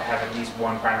table have at least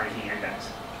one primary key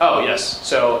index? Oh yes.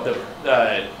 So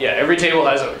every table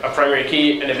has a primary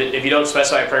key, and if you don't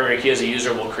specify a primary key as a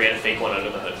user, we'll create a fake one under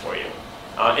the hood for you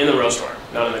in the row store,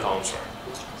 not in the column store.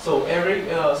 So every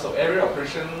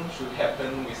operation should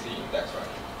happen with the index, right?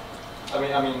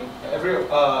 I mean every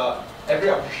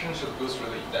operation should go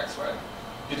through the index, right?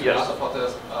 You do not support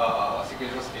the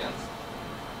sequential scans.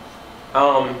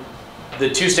 The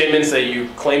two statements that you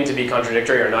claim to be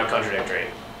contradictory are not contradictory.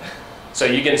 So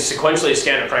you can sequentially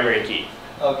scan a primary key.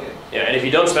 Okay. Yeah, and if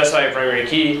you don't specify a primary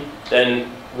key,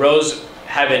 then rows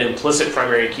have an implicit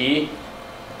primary key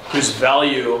whose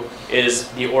value is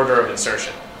the order of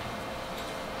insertion.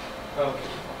 Okay.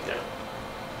 Yeah.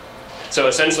 So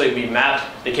essentially we map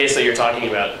the case that you're talking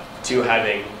about to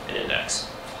having an index.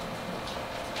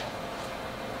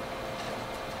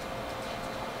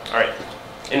 All right,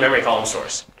 in-memory column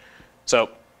stores. So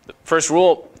the first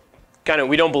rule,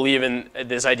 we don't believe in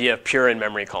this idea of pure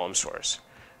in-memory column stores.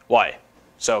 Why?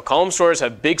 So column stores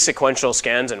have big sequential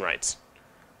scans and writes.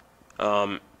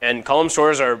 And column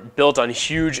stores are built on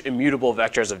huge immutable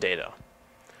vectors of data.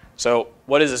 So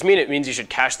what does this mean? It means you should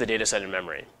cache the data set in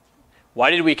memory.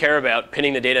 Why did we care about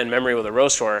pinning the data in memory with a row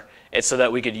store? It's so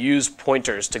that we could use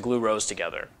pointers to glue rows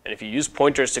together. And if you use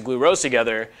pointers to glue rows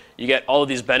together, you get all of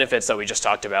these benefits that we just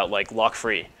talked about, like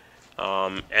lock-free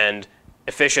and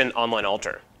efficient online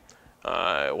alter.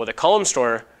 With a column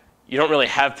store, you don't really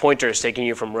have pointers taking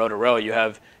you from row to row. You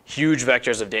have huge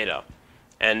vectors of data.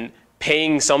 And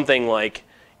paying something like,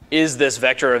 is this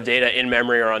vector of data in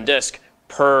memory or on disk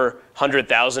per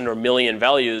 100,000 or million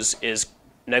values is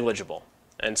negligible.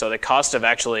 And so the cost of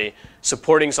actually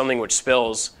supporting something which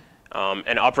spills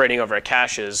and operating over a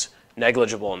cache is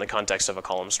negligible in the context of a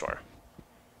column store.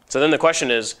 So then the question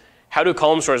is, how do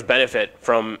column stores benefit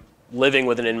from living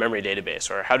with an in-memory database?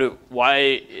 Or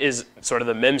why is sort of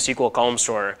the MemSQL column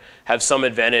store have some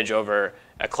advantage over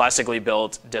a classically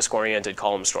built disk-oriented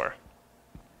column store?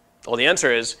 Well, the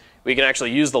answer is we can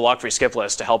actually use the lock-free skip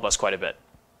list to help us quite a bit.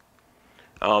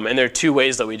 And there are two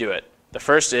ways that we do it. The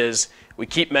first is we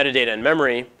keep metadata in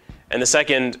memory, and the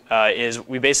second is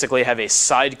we basically have a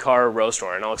sidecar row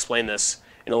store, and I'll explain this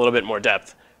in a little bit more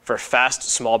depth, for fast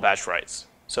small batch writes.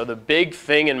 So the big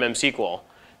thing in MemSQL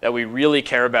that we really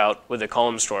care about with the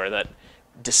column store that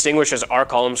distinguishes our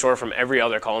column store from every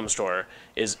other column store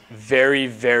is very,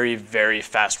 very, very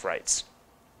fast writes.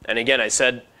 And again, I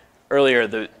said earlier,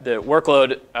 the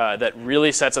workload that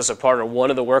really sets us apart, or one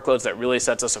of the workloads that really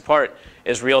sets us apart,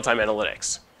 is real-time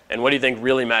analytics. And what do you think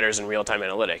really matters in real-time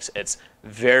analytics? It's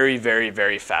very, very,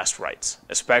 very fast writes,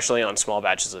 especially on small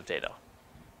batches of data.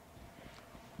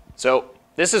 So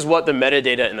this is what the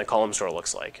metadata in the column store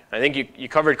looks like. I think you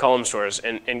covered column stores,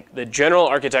 and the general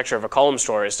architecture of a column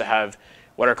store is to have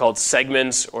what are called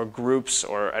segments or groups,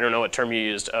 or I don't know what term you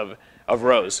used, of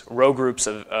rows, row groups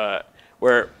of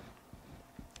where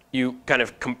you kind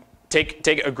of take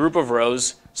a group of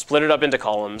rows, split it up into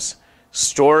columns,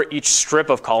 store each strip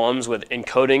of columns with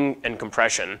encoding and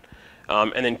compression,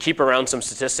 and then keep around some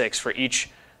statistics for each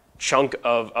chunk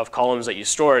of columns that you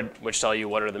stored, which tell you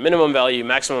what are the minimum value,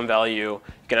 maximum value. You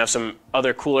can have some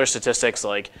other cooler statistics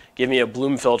like give me a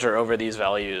Bloom filter over these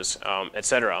values, et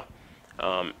cetera.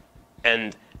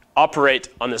 And operate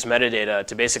on this metadata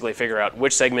to basically figure out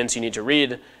which segments you need to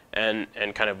read and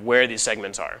kind of where these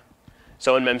segments are.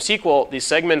 So in MemSQL, these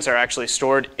segments are actually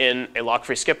stored in a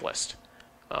lock-free skip list.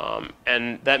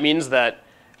 And that means that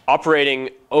operating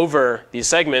over these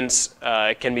segments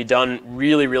can be done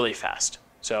really, really fast.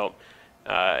 So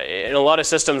in a lot of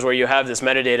systems where you have this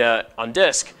metadata on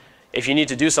disk, if you need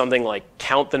to do something like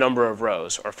count the number of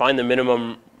rows or find the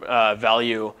minimum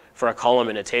value for a column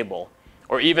in a table,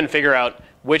 or even figure out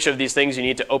which of these things you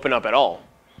need to open up at all,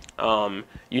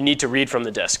 you need to read from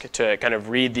the disk to kind of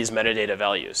read these metadata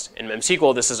values. In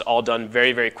MemSQL, this is all done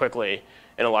very, very quickly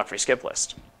in a lock-free skip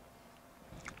list.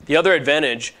 The other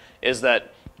advantage is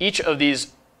that each of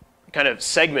these kind of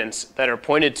segments that are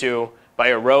pointed to by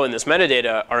a row in this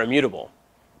metadata are immutable.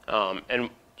 And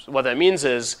what that means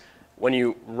is when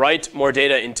you write more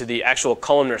data into the actual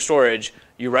columnar storage,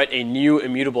 you write a new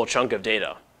immutable chunk of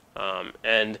data.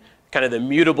 And kind of the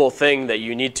mutable thing that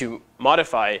you need to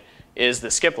modify is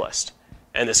the skip list.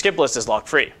 And the skip list is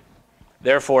lock-free.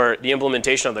 Therefore, the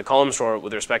implementation of the column store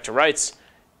with respect to writes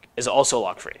is also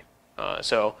lock-free.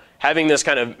 So having this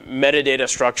kind of metadata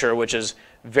structure, which is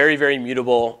very, very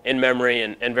mutable in memory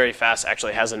and very fast,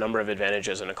 actually has a number of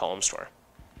advantages in a column store.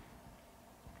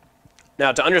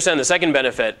 Now, to understand the second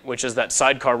benefit, which is that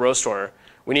sidecar row store,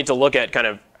 we need to look at kind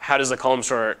of how does the column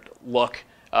store look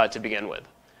to begin with.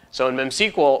 So in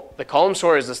MemSQL, the column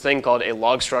store is this thing called a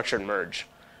log structured merge.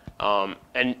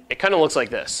 And it kind of looks like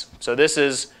this. So this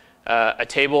is a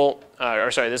table,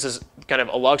 this is kind of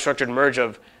a log structured merge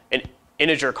of an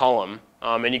integer column.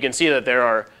 And you can see that there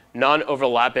are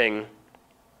non-overlapping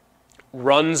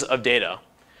runs of data.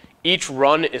 Each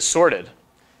run is sorted.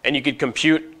 And you could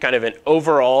compute kind of an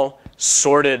overall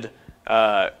sorted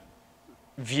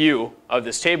view of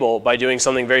this table by doing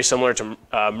something very similar to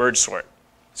merge sort.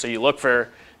 So you look for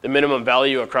the minimum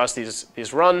value across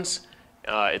these runs.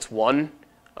 It's 1.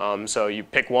 So you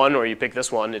pick 1 or you pick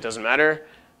this one, it doesn't matter.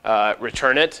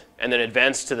 Return it, and then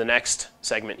advance to the next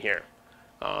segment here.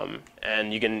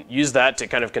 And you can use that to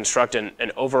kind of construct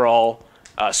an overall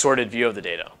sorted view of the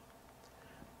data.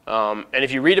 And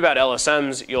if you read about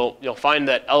LSMs, you'll find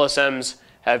that LSMs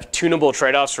have tunable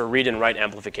trade-offs for read and write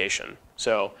amplification.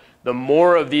 So the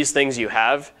more of these things you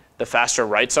have, the faster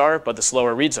writes are, but the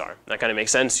slower reads are. That kind of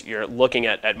makes sense. You're looking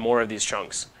at more of these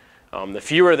chunks. The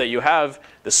fewer that you have,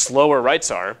 the slower writes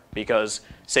are, because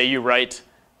say you write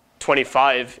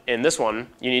 25 in this one,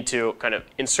 you need to kind of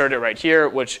insert it right here,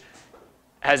 which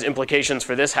has implications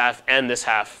for this half and this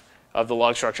half of the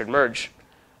log structured merge.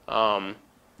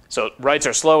 So writes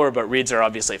are slower, but reads are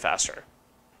obviously faster.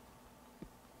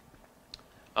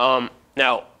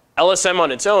 Now, LSM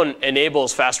on its own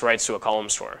enables fast writes to a column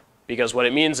store, because what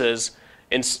it means is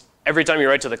every time you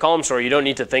write to the column store, you don't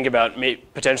need to think about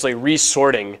potentially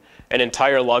resorting an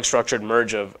entire log structured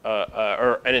merge of,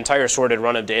 or an entire sorted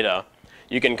run of data.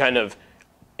 You can kind of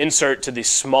insert to the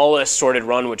smallest sorted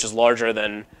run, which is larger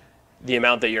than the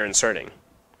amount that you're inserting.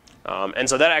 And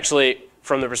so that actually,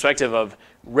 from the perspective of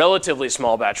relatively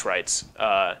small batch writes,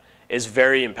 is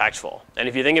very impactful. And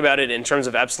if you think about it in terms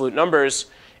of absolute numbers,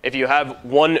 if you have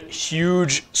one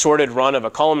huge sorted run of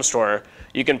a column store,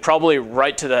 you can probably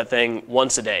write to that thing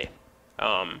once a day.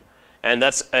 And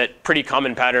that's a pretty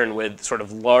common pattern with sort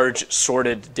of large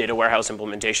sorted data warehouse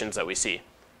implementations that we see.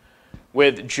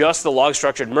 With just the log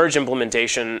structured merge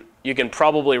implementation, you can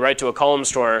probably write to a column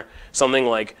store something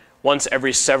like once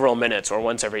every several minutes or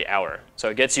once every hour. So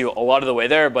it gets you a lot of the way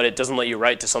there, but it doesn't let you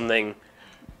write to something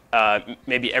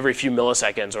maybe every few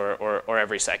milliseconds or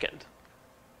every second.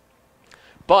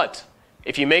 But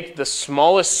if you make the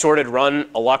smallest sorted run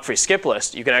a lock-free skip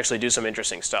list, you can actually do some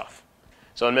interesting stuff.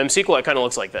 So in MemSQL, it kind of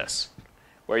looks like this,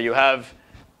 where you have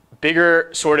bigger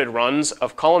sorted runs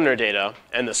of columnar data,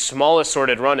 and the smallest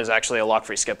sorted run is actually a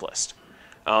lock-free skip list.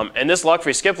 And this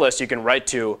lock-free skip list you can write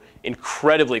to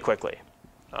incredibly quickly.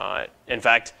 In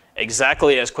fact,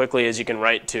 exactly as quickly as you can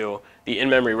write to the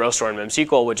in-memory row store in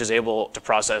MemSQL, which is able to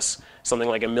process something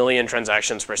like 1 million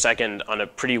transactions per second on a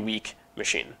pretty weak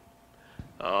machine.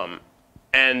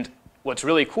 And what's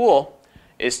really cool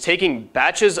is taking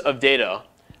batches of data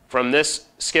from this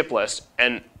skip list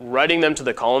and writing them to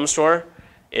the column store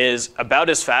is about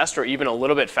as fast or even a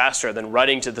little bit faster than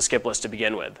writing to the skip list to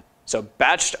begin with. So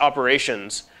batched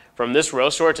operations from this row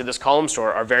store to this column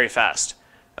store are very fast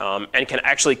and can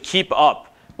actually keep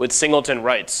up with singleton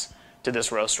writes to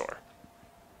this row store.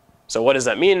 So what does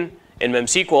that mean? In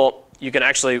MemSQL, you can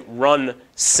actually run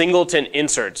singleton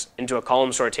inserts into a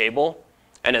column store table,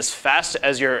 and as fast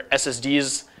as your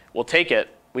SSDs will take it,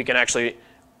 we can actually,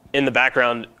 in the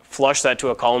background, flush that to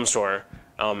a column store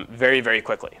very, very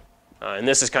quickly. And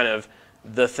this is kind of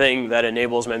the thing that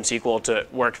enables MemSQL to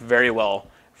work very well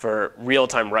for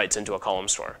real-time writes into a column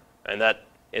store. And that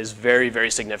is very, very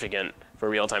significant for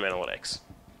real-time analytics.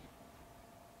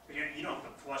 You don't have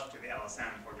to flush to the LSM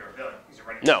for durability because you're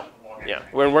writing No. Yeah,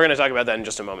 we're going to talk about that in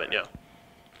just a moment. Yeah.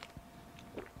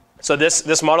 So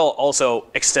this model also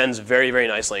extends very, very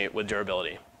nicely with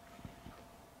durability.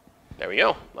 There we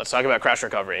go. Let's talk about crash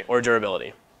recovery or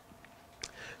durability.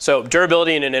 So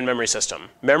durability in an in-memory system.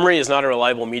 Memory is not a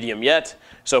reliable medium yet.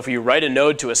 So if you write a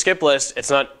node to a skip list, it's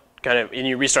not kind of, and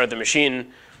you restart the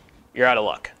machine, you're out of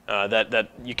luck. That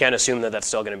you can't assume that that's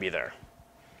still going to be there.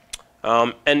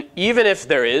 And even if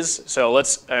there is, so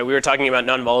we were talking about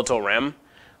non-volatile RAM,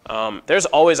 there's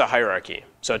always a hierarchy.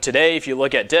 So today, if you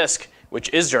look at disk, which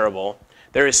is durable,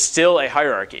 there is still a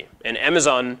hierarchy. In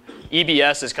Amazon,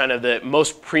 EBS is kind of the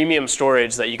most premium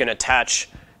storage that you can attach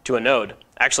to a node.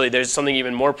 Actually, there's something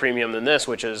even more premium than this,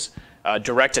 which is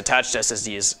direct attached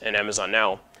SSDs in Amazon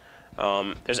now.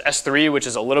 There's S3, which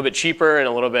is a little bit cheaper and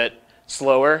a little bit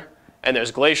slower. And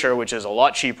there's Glacier, which is a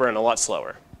lot cheaper and a lot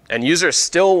slower. And users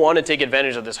still want to take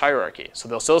advantage of this hierarchy. So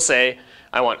they'll still say,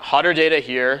 I want hotter data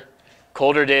here,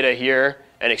 colder data here,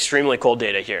 and extremely cold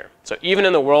data here. So even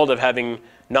in the world of having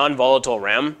non-volatile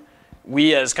RAM,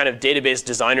 we as kind of database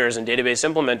designers and database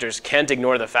implementers can't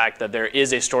ignore the fact that there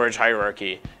is a storage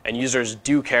hierarchy, and users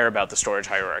do care about the storage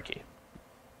hierarchy.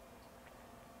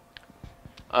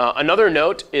 Another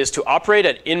note is to operate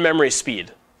at in-memory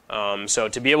speed. So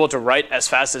to be able to write as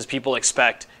fast as people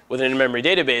expect with an in-memory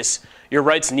database, your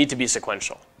writes need to be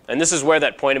sequential. And this is where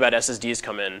that point about SSDs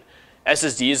come in.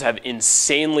 SSDs have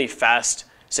insanely fast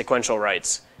sequential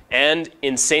writes and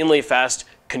insanely fast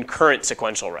concurrent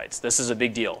sequential writes. This is a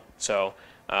big deal. So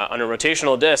on a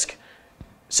rotational disk,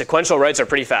 sequential writes are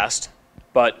pretty fast,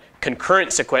 but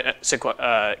concurrent sequential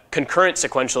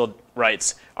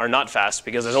writes are not fast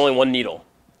because there's only one needle.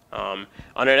 On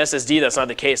an SSD, that's not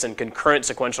the case, and concurrent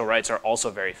sequential writes are also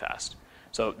very fast.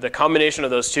 So the combination of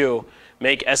those two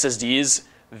make SSDs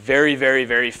very, very,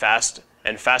 very fast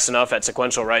and fast enough at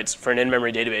sequential writes for an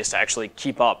in-memory database to actually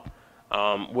keep up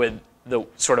with the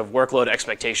sort of workload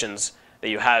expectations that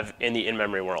you have in the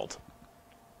in-memory world.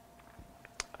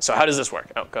 So how does this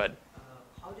work? Oh, go ahead.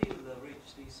 How do you leverage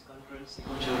these concurrent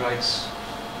sequential writes?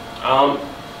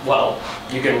 Well,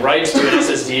 you can write to an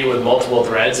SSD with multiple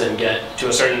threads and get, to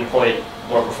a certain point,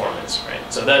 more performance, right?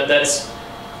 So that's,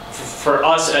 for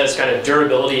us as kind of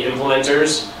durability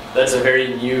implementers, that's a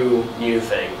very new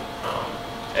thing.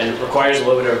 And it requires a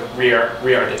little bit of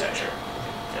re-architecture.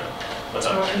 Yeah. What's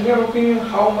up? In your opinion,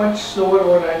 how much slower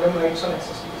were random writes on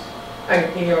SSDs?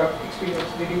 And in your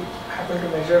experience, did you happen to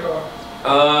measure or?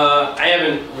 I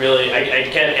haven't really, I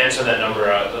can't answer that number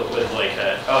with like,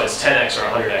 oh, it's 10x or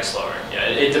 100x slower. Yeah,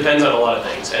 it depends on a lot of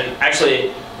things. And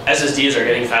actually, SSDs are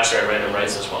getting faster at random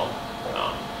writes as well.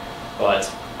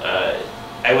 But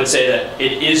I would say that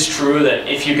it is true that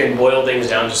if you can boil things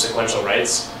down to sequential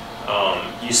writes,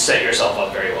 you set yourself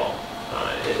up very well.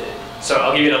 So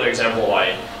I'll give you another example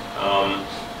why.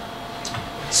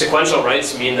 Sequential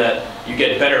writes mean that you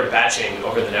get better batching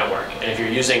over the network. And if you're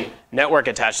using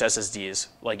network-attached SSDs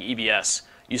like EBS,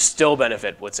 you still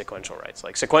benefit with sequential writes.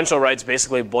 Like sequential writes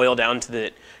basically boil down to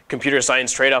the computer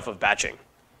science trade-off of batching.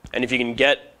 And if you can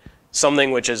get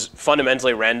something which is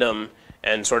fundamentally random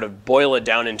and sort of boil it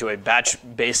down into a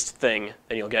batch-based thing,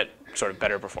 then you'll get sort of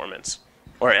better performance,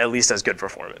 or at least as good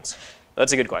performance.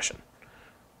 That's a good question.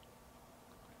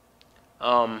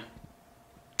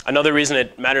 Another reason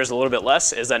it matters a little bit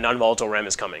less is that non-volatile RAM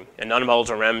is coming, and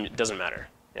non-volatile RAM doesn't matter.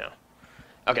 Yeah.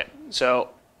 Okay, so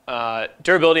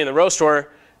durability in the row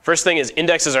store. First thing is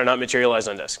indexes are not materialized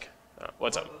on disk.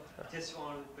 What's up? Just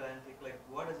want to think, like,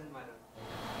 what does it matter?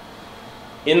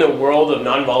 In the world of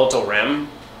non-volatile RAM,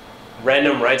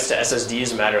 random writes to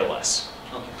SSDs matter less.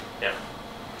 Okay.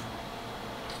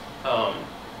 Yeah.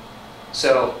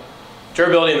 So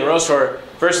durability in the row store.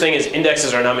 First thing is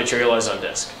indexes are not materialized on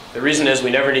disk. The reason is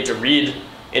we never need to read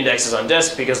indexes on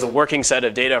disk because the working set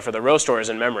of data for the row store is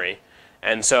in memory.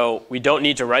 And so we don't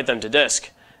need to write them to disk,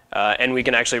 and we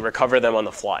can actually recover them on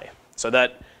the fly. So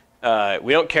that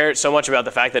we don't care so much about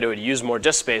the fact that it would use more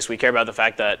disk space. We care about the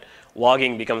fact that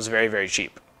logging becomes very, very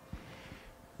cheap.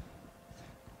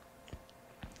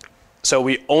 So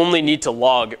we only need to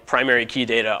log primary key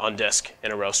data on disk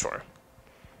in a row store.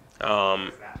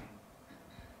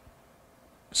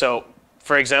 So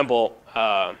for example,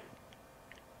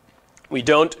 we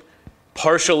don't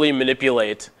partially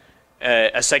manipulate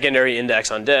a secondary index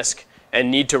on disk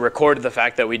and need to record the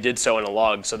fact that we did so in a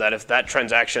log, so that if that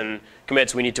transaction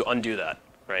commits, we need to undo that,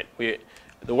 right?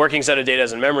 The working set of data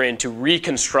is in memory, and to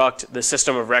reconstruct the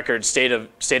system of record, state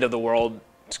of the world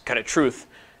kind of truth,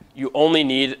 you only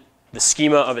need the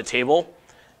schema of a table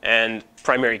and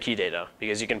primary key data,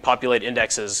 because you can populate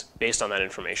indexes based on that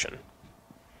information.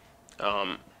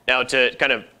 Now to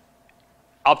kind of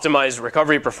optimize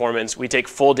recovery performance, we take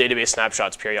full database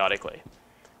snapshots periodically.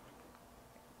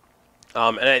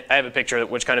 And I have a picture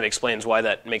which kind of explains why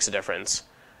that makes a difference.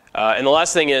 And the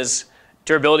last thing is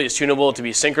durability is tunable to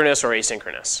be synchronous or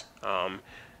asynchronous.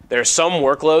 There are some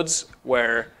workloads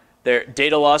where their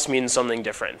data loss means something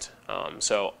different.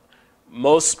 So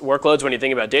most workloads, when you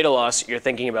think about data loss, you're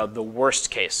thinking about the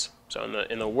worst case. So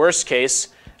in the worst case,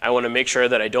 I want to make sure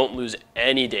that I don't lose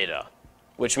any data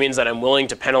which means that I'm willing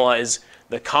to penalize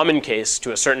the common case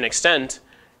to a certain extent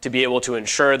to be able to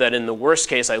ensure that in the worst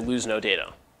case, I lose no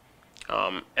data.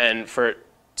 And for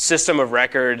system of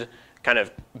record, kind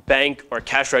of bank or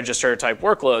cash register type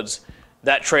workloads,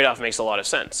 that trade-off makes a lot of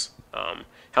sense.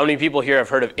 How many people here have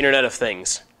heard of Internet of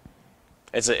Things?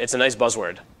 It's a nice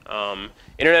buzzword.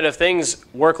 Internet of Things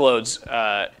workloads,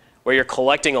 where you're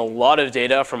collecting a lot of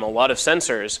data from a lot of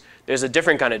sensors, there's a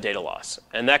different kind of data loss.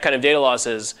 And that kind of data loss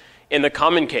is, in the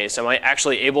common case, am I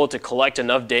actually able to collect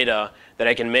enough data that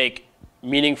I can make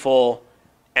meaningful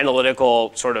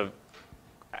analytical sort of,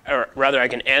 or rather I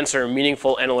can answer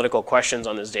meaningful analytical questions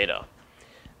on this data.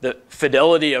 The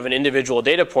fidelity of an individual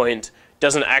data point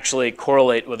doesn't actually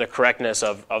correlate with the correctness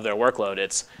of their workload.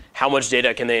 It's how much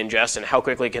data can they ingest and how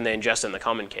quickly can they ingest in the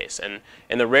common case. And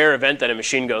in the rare event that a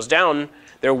machine goes down,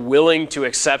 they're willing to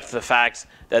accept the fact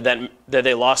that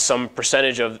they lost some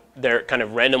percentage of their kind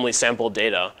of randomly sampled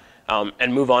data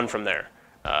and move on from there.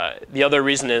 The other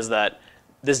reason is that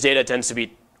this data tends to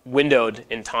be windowed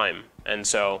in time. And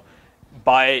so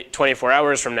by 24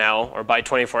 hours from now, or by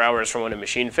 24 hours from when a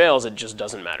machine fails, it just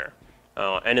doesn't matter.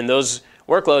 And in those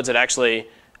workloads, it actually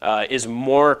is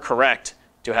more correct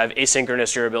to have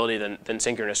asynchronous durability than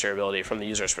synchronous durability from the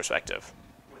user's perspective.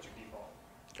 What's your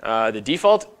default? The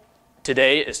default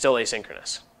today is still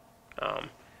asynchronous.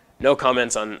 No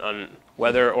comments on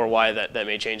whether or why that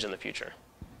may change in the future.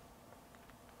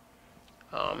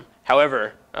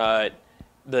 However,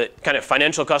 the kind of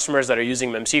financial customers that are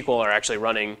using MemSQL are actually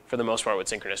running, for the most part, with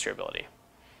synchronous durability,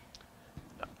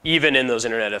 even in those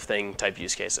Internet of Thing type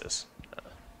use cases.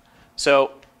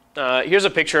 So here's a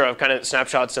picture of kind of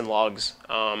snapshots and logs.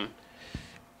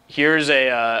 Here's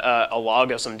a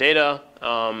log of some data.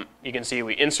 You can see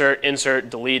we insert,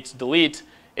 delete, delete.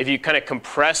 If you kind of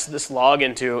compress this log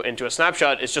into a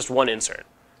snapshot, it's just one insert.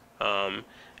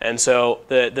 And so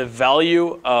the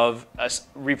value of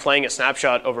replaying a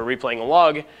snapshot over replaying a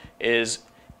log is,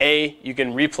 A, you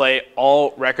can replay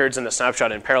all records in the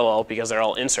snapshot in parallel because they're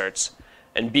all inserts.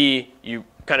 And B, you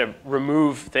kind of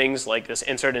remove things like this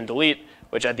insert and delete,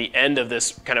 which at the end of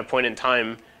this kind of point in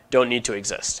time don't need to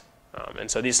exist.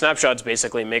 And so these snapshots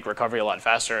basically make recovery a lot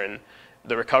faster. And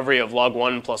the recovery of log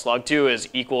 1 plus log 2 is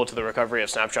equal to the recovery of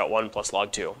snapshot 1 plus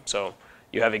log 2. So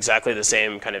you have exactly the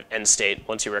same kind of end state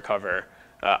once you recover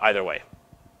either way.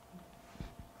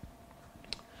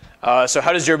 So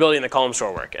how does durability in the column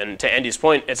store work? And to Andy's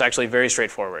point, it's actually very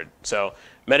straightforward. So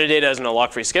metadata is in a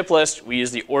lock-free skip list. We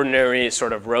use the ordinary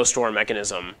sort of row store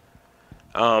mechanism.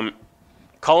 Column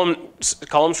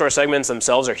store segments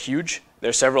themselves are huge.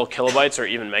 They're several kilobytes or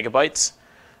even megabytes.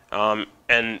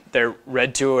 And they're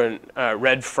read to and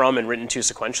read from and written to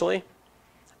sequentially.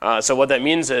 So what that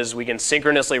means is we can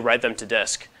synchronously write them to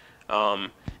disk.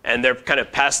 And they're kind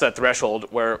of past that threshold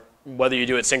where whether you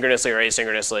do it synchronously or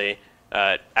asynchronously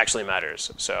actually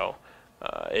matters. So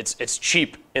it's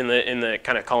cheap in the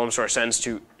kind of column store sense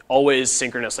to always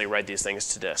synchronously write these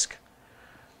things to disk.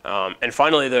 And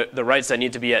finally, the writes that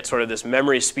need to be at sort of this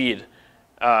memory speed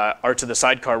are to the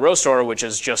sidecar row store, which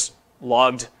is just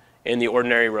logged in the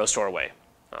ordinary row store way.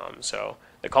 So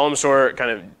the column store kind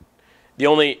of, the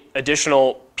only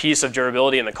additional piece of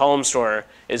durability in the column store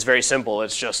is very simple.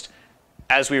 It's just,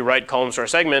 as we write column store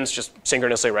segments, just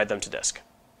synchronously write them to disk.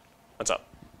 What's up?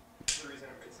 The reason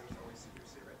it makes sense to always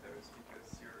synchronously write them is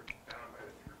because you're bound by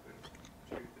the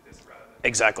throughput to the disk rather than...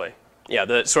 Exactly. Yeah,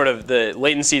 the sort of the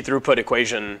latency throughput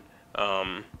equation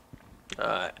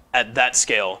at that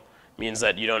scale means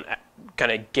that you don't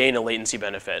kind of gain a latency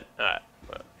benefit. Yeah.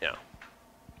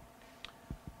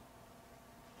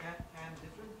 Can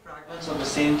different fragments of the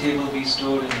same table be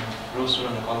stored in row store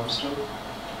and the column store?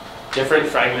 Different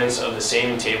fragments of the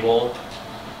same table.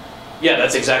 Yeah,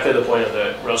 that's exactly the point of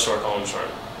the row store column store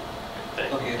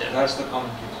thing. Okay, Yeah. that's the common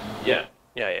case.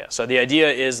 Yeah. So the idea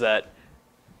is that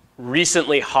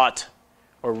recently hot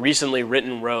or recently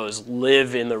written rows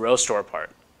live in the row store part.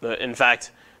 In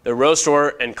fact, the row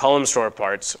store and column store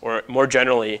parts, or more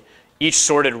generally, each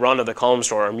sorted run of the column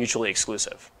store are mutually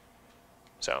exclusive.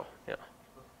 So, yeah.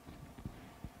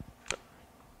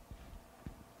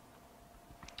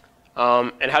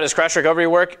 And how does crash recovery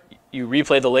work? You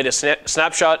replay the latest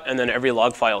snapshot and then every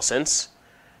log file since.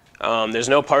 There's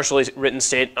no partially written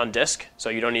state on disk, so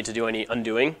you don't need to do any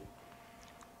undoing.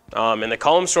 And the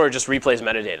column store just replays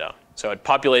metadata. So it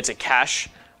populates a cache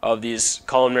of these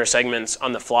columnar segments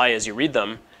on the fly as you read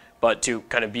them, but to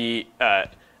kind of be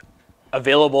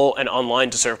available and online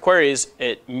to serve queries,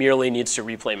 it merely needs to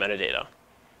replay metadata.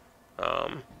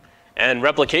 And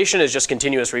replication is just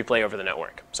continuous replay over the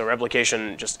network. So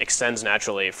replication just extends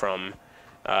naturally from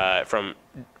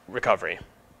recovery.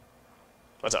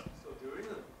 What's up? So during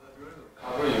the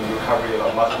Recovery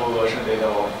of multiple version data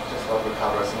or just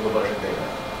recover a single version data?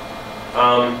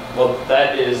 Well,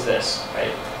 that is this,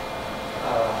 right?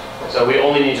 So we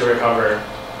only need to recover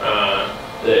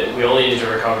a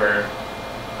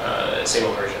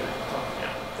single version.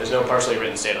 Yeah. There's no partially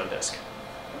written state on disk.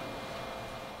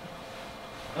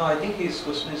 No, I think his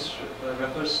question is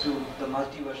refers to the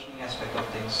multi-versioning aspect of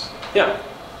things. Yeah.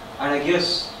 And I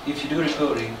guess if you do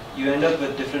recovery, you end up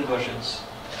with different versions.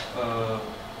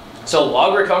 So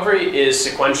log recovery is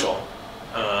sequential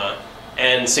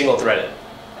and single-threaded,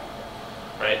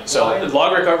 right? So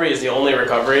log recovery is the only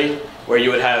recovery where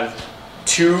you would have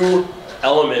two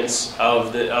elements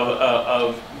of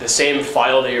the same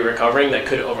file that you're recovering that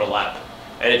could overlap,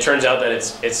 and it turns out that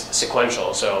it's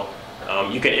sequential. So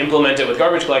you can implement it with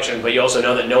garbage collection, but you also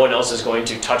know that no one else is going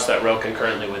to touch that row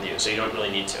concurrently with you, so you don't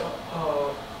really need to.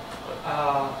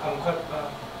 I'm quite.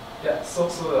 Yeah, so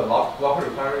the log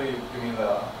recovery, you mean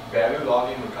the value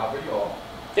logging recovery, or?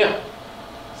 Yeah.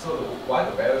 So why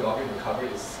the value logging recovery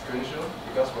is sequential?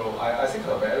 Because I think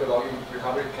the value logging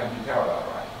recovery can be parallel,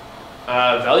 right?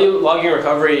 Value logging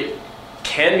recovery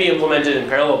can be implemented in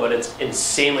parallel, but it's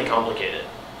insanely complicated.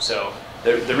 So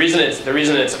the reason it's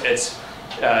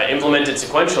implemented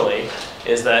sequentially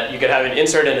is that you could have an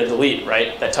insert and a delete,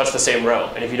 right, that touch the same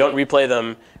row, and if you don't replay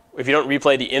them, if you don't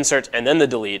replay the insert and then the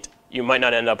delete, you might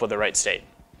not end up with the right state.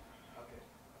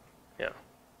 Okay.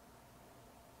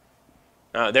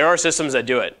 Yeah. There are systems that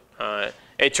do it.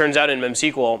 It turns out in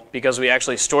MemSQL, because we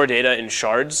actually store data in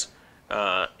shards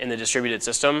in the distributed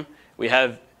system, we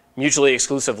have mutually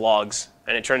exclusive logs,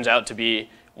 and it turns out to be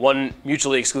one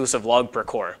mutually exclusive log per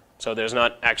core. So there's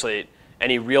not actually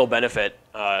any real benefit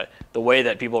the way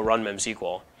that people run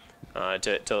MemSQL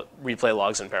to replay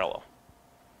logs in parallel.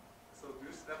 So do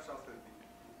you snapshot the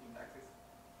indexes,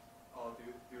 or do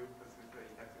you persist the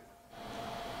indexes?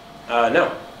 No.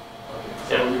 Okay.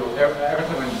 So every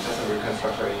time you just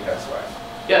reconstruct the index, right?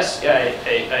 Yes,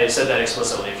 yeah, I said that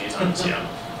explicitly a few times, yeah.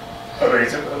 Okay,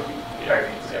 so,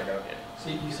 So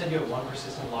you said you have one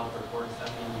persistent log per core. Does that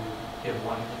mean you have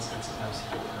one instance of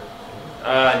MemSQL per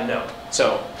core? No.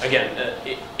 So again,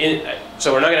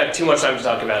 so we're not going to have too much time to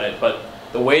talk about it, but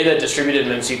the way that distributed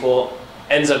MemSQL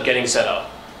ends up getting set up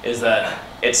is that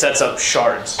it sets up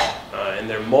shards, and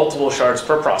there are multiple shards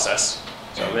per process.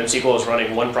 So MemSQL is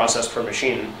running one process per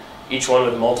machine, each one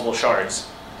with multiple shards,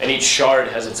 and each shard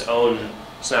has its own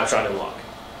snapshot and log.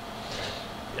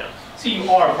 Yeah. So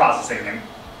you are processing and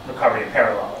recovery in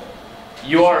parallel.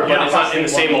 You are, but it's not in the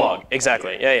same log.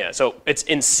 Exactly. Yeah, yeah. So it's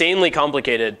insanely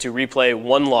complicated to replay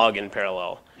one log in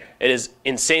parallel. Yeah. It is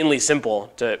insanely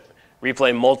simple to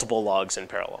replay multiple logs in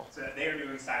parallel. So they are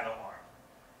doing silo harm.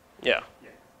 Yeah.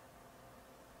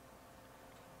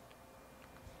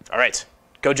 All right.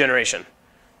 Code generation.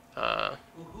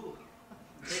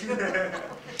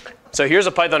 So here's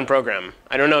a Python program.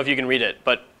 I don't know if you can read it,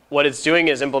 but what it's doing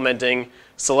is implementing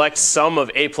select sum of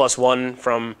a plus 1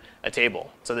 from a table.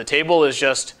 So the table is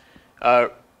just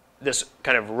this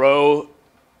kind of row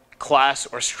class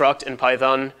or struct in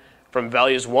Python from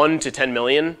values 1 to 10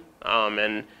 million.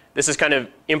 And this is kind of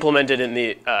implemented in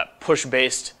the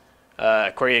push-based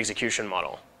query execution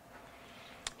model.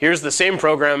 Here's the same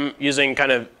program using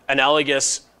kind of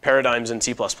analogous paradigms in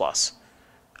C++.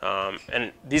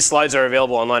 And these slides are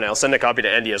available online. I'll send a copy to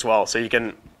Andy as well, so you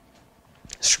can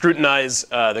scrutinize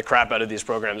the crap out of these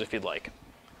programs if you'd like.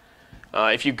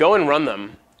 If you go and run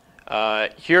them,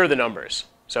 here are the numbers.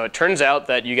 So it turns out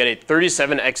that you get a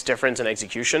 37x difference in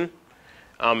execution.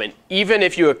 And even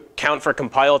if you account for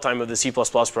compile time of the C++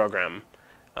 program,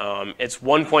 it's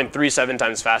 1.37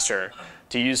 times faster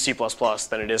to use C++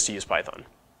 than it is to use Python.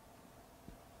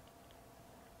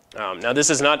 Now, this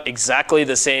is not exactly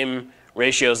the same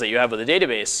ratios that you have with a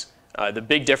database. The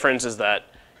big difference is that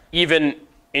even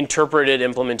interpreted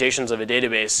implementations of a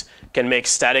database can make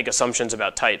static assumptions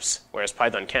about types, whereas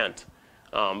Python can't.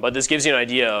 But this gives you an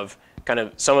idea of kind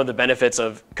of some of the benefits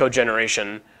of code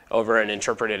generation over an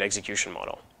interpreted execution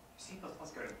model. C++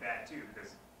 code is bad too,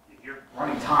 because if you're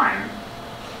running time,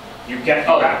 you grab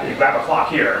a clock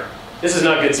here. This is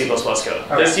not good C++ code.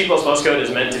 Okay. This C++ code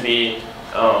is meant to be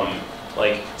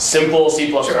like simple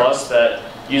C++ that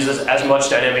uses as much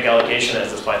dynamic allocation as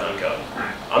this Python code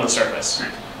on the surface.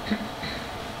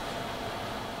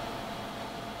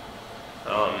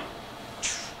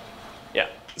 Yeah,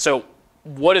 so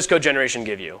what does code generation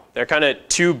give you? There are kind of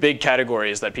two big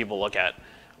categories that people look at.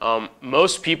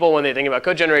 Most people, when they think about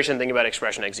code generation, think about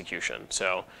expression execution.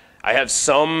 So I have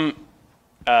some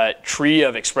tree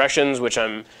of expressions which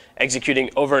I'm executing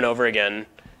over and over again.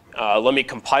 Let me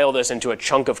compile this into a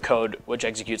chunk of code which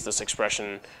executes this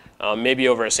expression, maybe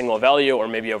over a single value or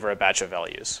maybe over a batch of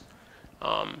values.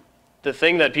 The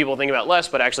thing that people think about less,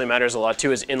 but actually matters a lot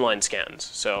too, is inline scans.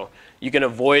 So you can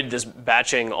avoid this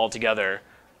batching altogether,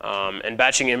 and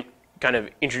batching kind of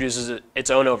introduces its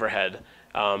own overhead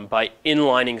by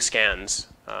inlining scans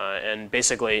and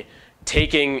basically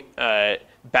taking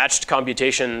batched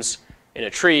computations in a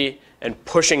tree and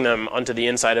pushing them onto the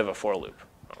inside of a for loop.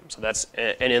 So that's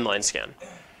an inline scan.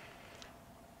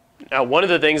 Now, one of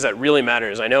the things that really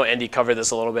matters, I know Andy covered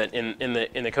this a little bit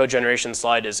in the code generation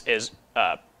slide, is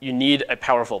you need a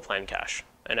powerful plan cache.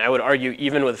 And I would argue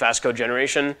even with fast code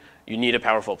generation, you need a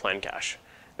powerful plan cache.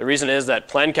 The reason is that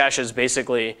plan caches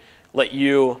basically let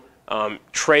you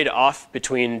trade off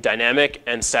between dynamic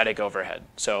and static overhead.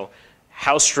 So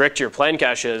how strict your plan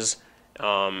cache is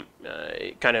kind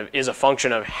of is a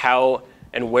function of how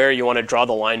and where you want to draw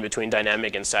the line between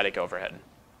dynamic and static overhead.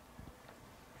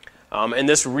 And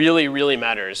this really, really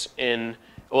matters in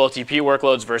OLTP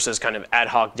workloads versus kind of ad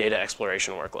hoc data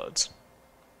exploration workloads.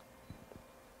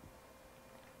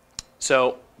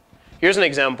 So here's an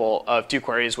example of two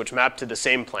queries which map to the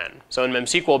same plan. So in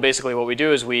MemSQL, basically what we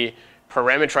do is we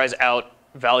parameterize out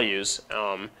values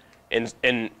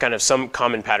in kind of some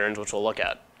common patterns, which we'll look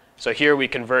at. So here we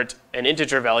convert an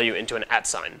integer value into an @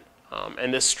 sign.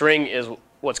 And this string is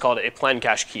what's called a plan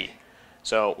cache key.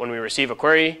 So when we receive a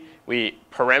query, we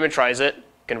parameterize it,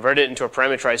 convert it into a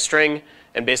parameterized string,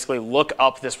 and basically look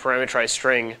up this parameterized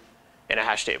string in a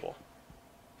hash table.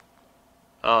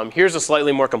 Here's a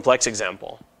slightly more complex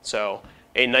example. So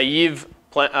a naive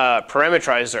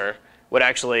parameterizer would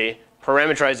actually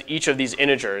parameterize each of these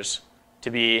integers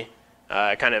to be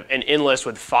kind of an in list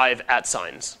with 5 @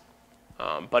 signs.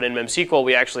 But in MemSQL,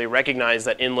 we actually recognize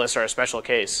that in lists are a special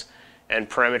case and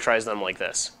parameterize them like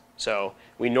this. So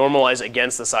we normalize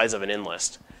against the size of an in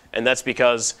list. And that's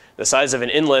because the size of an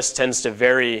in list tends to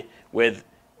vary with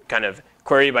kind of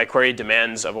query by query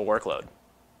demands of a workload.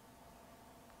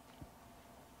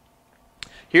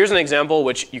 Here's an example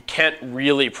which you can't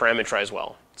really parameterize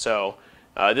well. So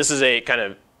this is a kind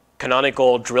of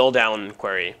canonical drill down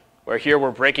query, where here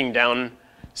we're breaking down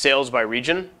sales by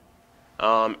region.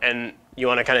 And you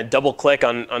want to kind of double click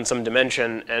on some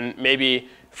dimension and maybe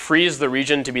freeze the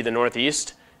region to be the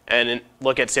Northeast and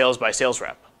look at sales by sales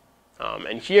rep.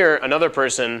 And here, another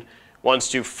person wants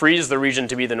to freeze the region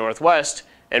to be the Northwest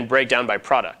and break down by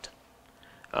product.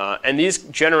 And these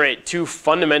generate two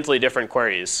fundamentally different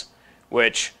queries,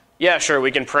 which, yeah, sure,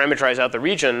 we can parameterize out the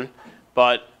region,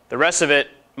 but the rest of it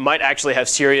might actually have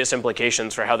serious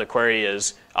implications for how the query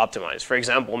is optimized. For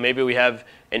example, maybe we have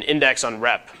an index on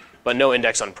rep, but no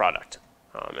index on product.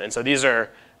 And so these are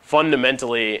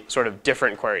fundamentally sort of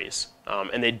different queries,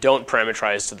 and they don't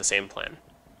parameterize to the same plan.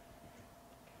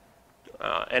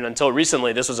 And until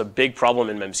recently, this was a big problem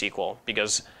in MemSQL,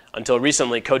 because until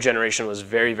recently, code generation was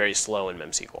very, very slow in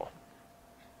MemSQL.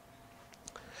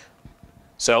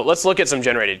 So let's look at some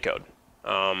generated code.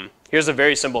 Here's a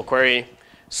very simple query.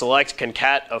 Select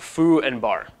concat of foo and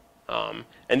bar.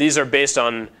 And these are based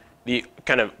on the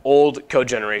kind of old code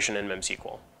generation in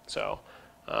MemSQL. So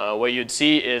what you'd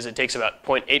see is it takes about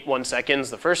 0.81 seconds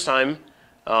the first time.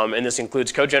 And this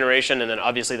includes code generation. And then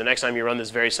obviously the next time you run this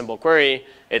very simple query,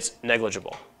 it's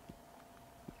negligible.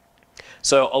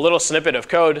 So a little snippet of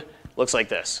code looks like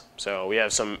this. So we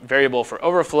have some variable for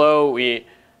overflow. We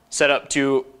set up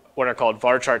two what are called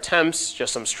varchar temps,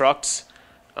 just some structs.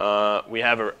 We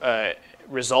have a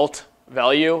result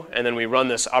value, and then we run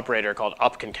this operator called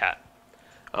opconcat.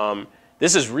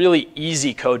 This is really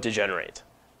easy code to generate.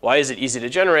 Why is it easy to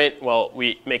generate? Well,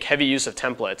 we make heavy use of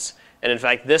templates. And in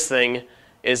fact, this thing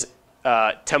is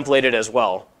templated as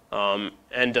well,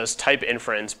 and does type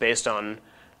inference based on,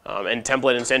 and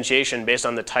template instantiation based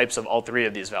on the types of all three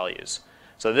of these values.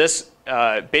 So this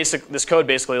code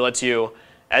basically lets you,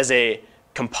 as a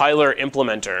compiler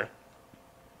implementer,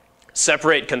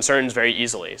 separate concerns very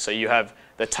easily. So you have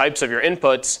the types of your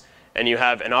inputs, and you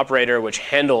have an operator which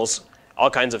handles all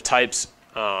kinds of types,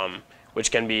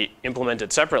 which can be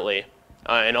implemented separately.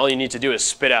 And all you need to do is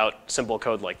spit out simple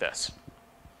code like this.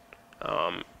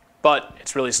 But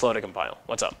it's really slow to compile.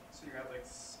 What's up? So you have like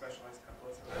specialized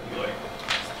templates, and then you like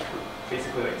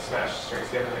basically like smash strings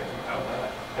together and compile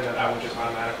that, and then that would just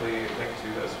automatically link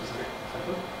to those specific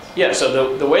templates. Yeah.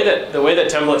 So the way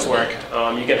that templates work,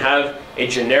 you can have a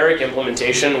generic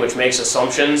implementation which makes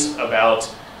assumptions about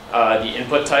the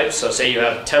input types. So say you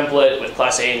have template with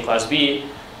class A and class B,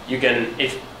 you can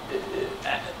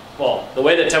well, the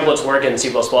way that templates work in C++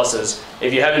 is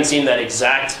if you haven't seen that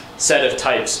exact set of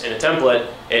types in a template,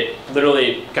 it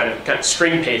literally kind of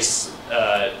string pastes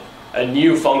a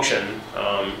new function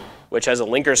which has a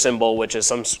linker symbol, which is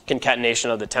some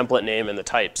concatenation of the template name and the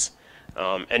types,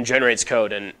 and generates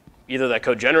code. And either that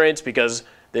code generates because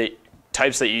the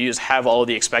types that you use have all of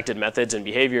the expected methods and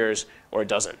behaviors, or it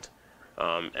doesn't.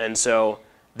 And so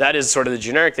that is sort of the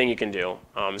generic thing you can do.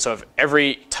 So if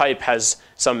every type has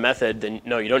some method, then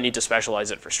no, you don't need to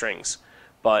specialize it for strings.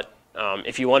 But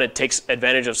if you want to take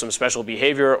advantage of some special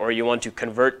behavior, or you want to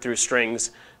convert through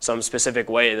strings some specific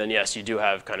way, then yes, you do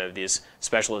have kind of these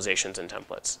specializations and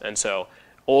templates. And so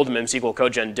old MemSQL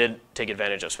CodeGen did take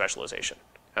advantage of specialization.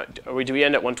 Do we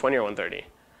end at 120 or 130?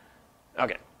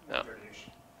 OK. No.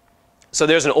 So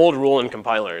there's an old rule in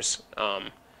compilers.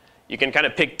 You can kind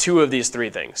of pick two of these three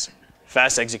things: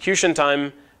 fast execution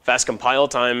time, fast compile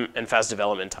time, and fast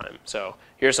development time. So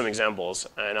here's some examples,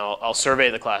 and I'll survey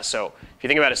the class. So if you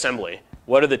think about assembly,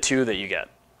 what are the two that you get?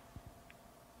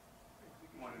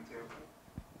 1 and 2.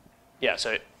 Yeah,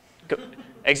 so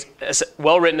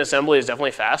well-written assembly is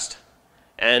definitely fast,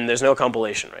 and there's no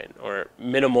compilation, right? Or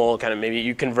minimal kind of, maybe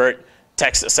you convert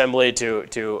text assembly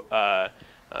to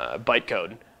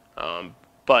bytecode.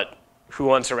 But who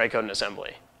wants to write code in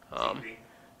assembly?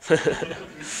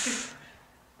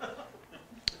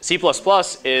 C++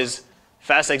 is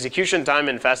fast execution time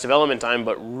and fast development time,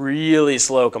 but really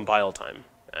slow compile time.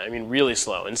 I mean, really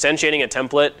slow. Instantiating a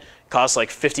template costs like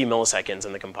 50 milliseconds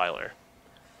in the compiler.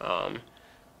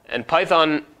 And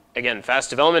Python, again, fast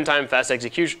development time, fast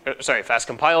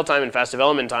compile time and fast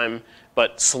development time,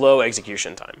 but slow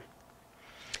execution time.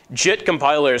 JIT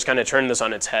compilers kind of turn this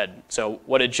on its head. So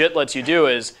what a JIT lets you do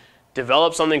is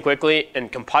develop something quickly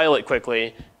and compile it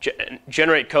quickly,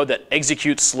 generate code that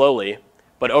executes slowly,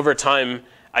 but over time,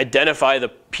 identify the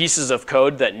pieces of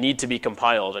code that need to be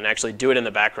compiled and actually do it in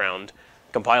the background,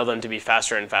 compile them to be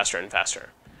faster and faster and faster.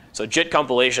 So JIT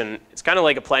compilation, it's kind of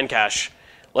like a plan cache,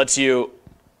 lets you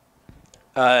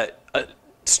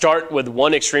start with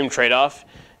one extreme trade-off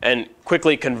and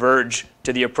quickly converge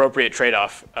to the appropriate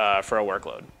trade-off for a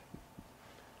workload.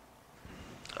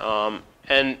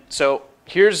 And so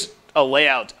here's a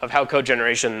layout of how code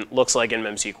generation looks like in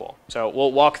MemSQL. So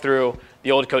we'll walk through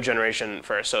the old code generation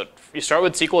first. So you start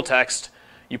with SQL text,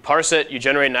 you parse it, you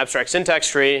generate an abstract syntax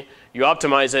tree, you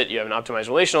optimize it, you have an optimized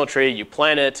relational tree, you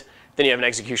plan it, then you have an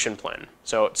execution plan.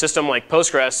 So a system like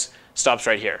Postgres stops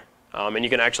right here. And you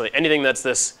can actually, anything that's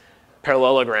this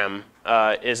parallelogram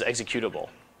is executable.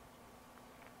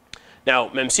 Now,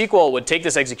 MemSQL would take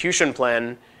this execution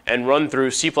plan and run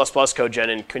through C++ CodeGen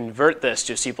and convert this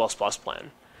to C++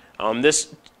 plan.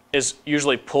 This is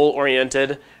usually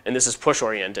pull-oriented, and this is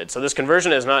push-oriented. So this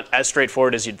conversion is not as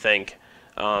straightforward as you'd think,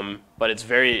 but it's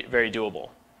very, very doable.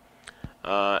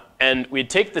 And we'd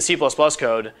take the C++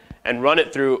 code and run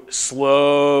it through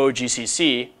slow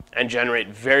GCC and generate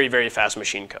very, very fast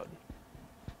machine code.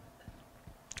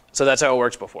 So that's how it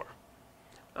works before.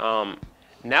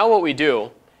 Now what we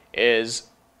do is,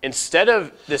 instead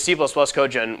of the C++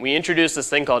 CodeGen, we introduce this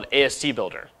thing called AST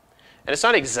Builder. And it's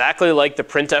not exactly like the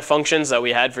printf functions that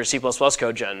we had for C++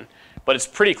 CodeGen, but it's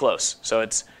pretty close. So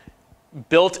it's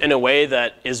built in a way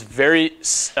that is very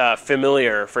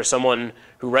familiar for someone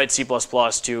who writes C++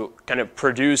 to kind of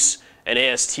produce an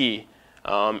AST in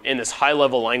this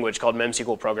high-level language called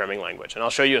MemSQL programming language. And I'll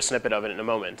show you a snippet of it in a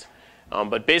moment.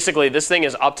 But basically, this thing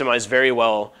is optimized very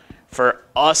well for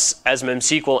us as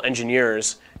MemSQL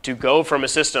engineers to go from a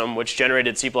system which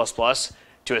generated C++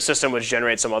 to a system which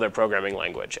generates some other programming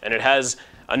language. And it has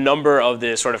a number of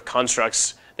the sort of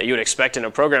constructs that you would expect in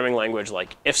a programming language,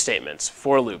 like if statements,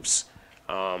 for loops,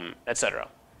 etc.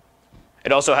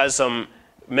 It also has some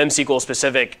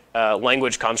MemSQL-specific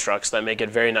language constructs that make it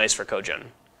very nice for CodeGen.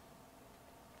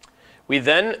 We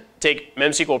then take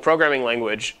MemSQL programming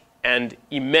language and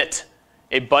emit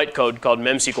a bytecode called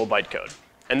MemSQL bytecode.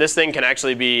 And this thing can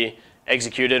actually be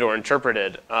executed or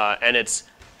interpreted, and it's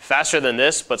faster than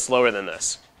this, but slower than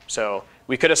this. So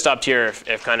we could have stopped here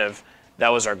if kind of that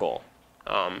was our goal.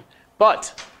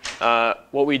 But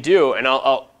what we do, and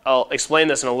I'll explain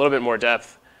this in a little bit more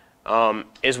depth,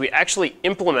 is we actually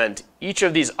implement each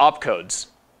of these opcodes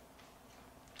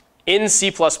in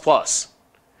C++,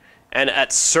 and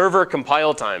at server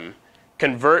compile time,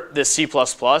 convert this C++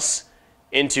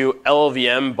 into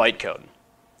LLVM bytecode.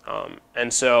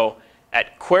 And so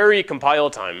at query compile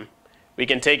time, we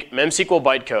can take MemSQL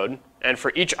bytecode, and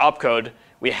for each opcode,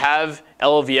 we have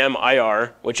LLVM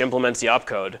IR, which implements the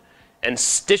opcode, and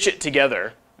stitch it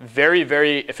together very,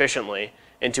 very efficiently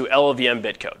into LLVM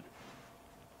bitcode.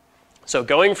 So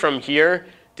going from here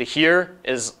to here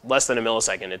is less than a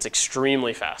millisecond. It's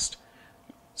extremely fast.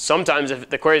 Sometimes if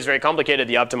the query is very complicated,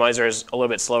 the optimizer is a little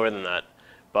bit slower than that.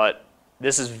 But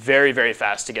this is very, very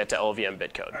fast to get to LLVM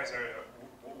bitcode. All right, so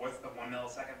what's the 1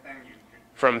 millisecond thing?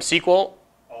 From SQL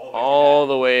all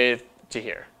the way to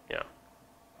here, yeah.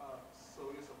 So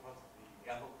you're supposed to be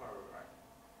Yahoo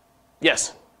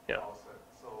Yes. Yeah.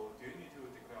 So do you need to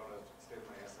declare a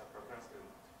statement as a preference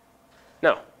statement?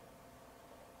 No.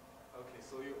 Okay,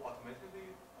 so you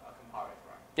automatically compile it,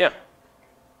 right? Yeah.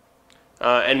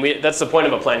 And that's the point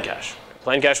of a plan cache.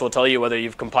 Plan cache will tell you whether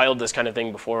you've compiled this kind of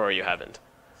thing before or you haven't.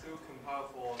 So you compile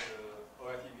for the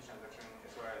OLTP transaction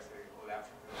as well as the OLAP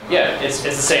transaction? Yeah, it's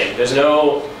the same. There's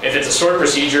no, if it's a stored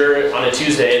procedure on a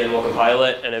Tuesday, then we'll compile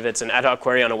it. And if it's an ad hoc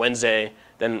query on a Wednesday,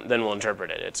 then we'll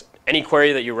interpret it. It's any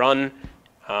query that you run,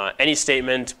 any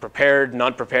statement, prepared,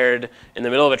 not prepared, in the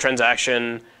middle of a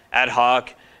transaction, ad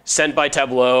hoc, sent by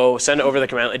Tableau, sent over the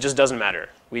command, it just doesn't matter.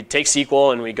 We take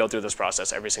SQL and we go through this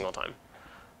process every single time.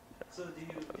 So do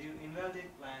you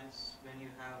invalidate plans when you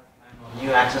have, I don't know,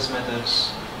 new access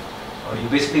methods, or you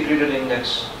basically create an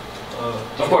index?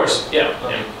 Of course, yeah.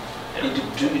 Okay. Yeah.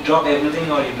 Do you drop everything,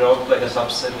 or you drop like a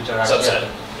subset which are actually Subset,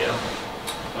 yeah.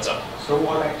 What's up? So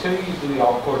what actually do the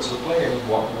opcodes look like? And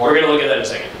what We're going to look at that in a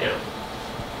second, yeah.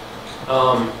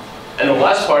 And the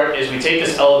last part is we take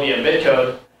this LLVM bit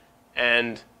code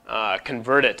and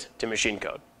convert it to machine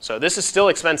code. So this is still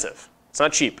expensive. It's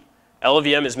not cheap.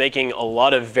 LLVM is making a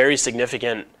lot of very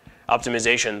significant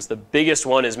optimizations. The biggest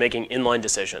one is making inline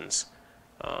decisions.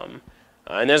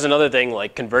 And there's another thing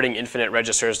like converting infinite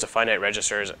registers to finite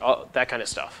registers, that kind of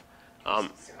stuff.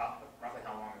 Roughly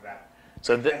how long is that?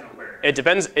 So it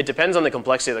depends on the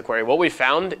complexity of the query. What we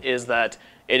found is that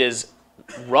it is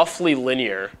roughly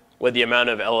linear with the amount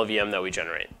of LLVM that we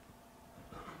generate.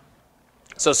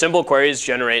 So simple queries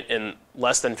generate in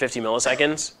less than 50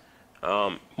 milliseconds.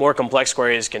 More complex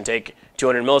queries can take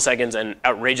 200 milliseconds, and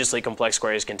outrageously complex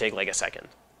queries can take like a second.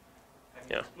 Have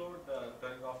you explored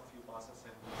turning off a few passes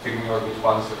and figuring out which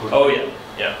one is the good? Oh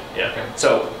yeah. Okay.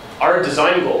 So our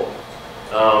design goal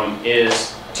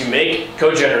is to make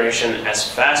code generation as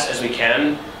fast as we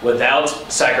can without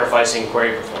sacrificing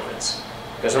query performance.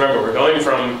 Because remember, we're going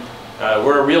from,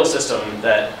 we're a real system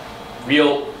that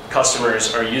real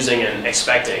customers are using and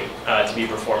expecting to be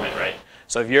performant, right?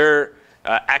 So if you're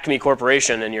Acme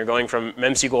Corporation and you're going from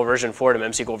MemSQL version 4 to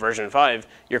MemSQL version 5,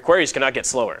 your queries cannot get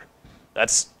slower.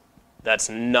 That's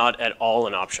not at all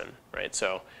an option, right?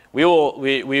 So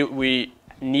we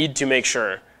need to make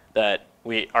sure that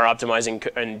we are optimizing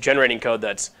and generating code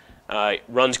that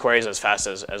runs queries as fast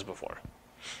as before.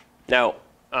 Now,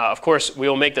 of course, we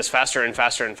will make this faster and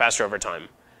faster and faster over time.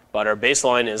 But our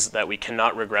baseline is that we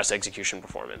cannot regress execution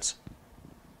performance.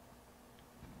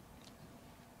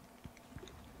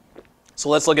 So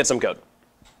let's look at some code.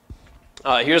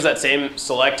 Here's that same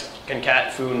select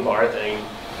concat foo and var thing.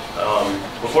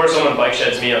 Before someone bike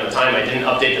sheds me on the time, I didn't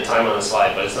update the time on the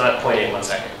slide, but it's not 0.81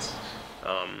 seconds.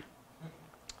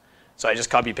 So I just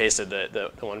copy pasted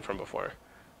the one from before.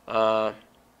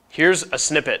 Here's a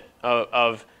snippet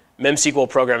of MemSQL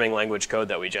programming language code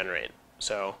that we generate.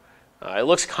 So it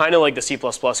looks kind of like the C++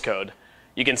 code.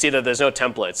 You can see that there's no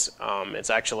templates. It's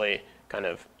actually kind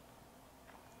of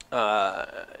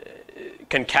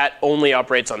concat only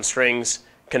operates on strings.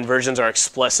 Conversions are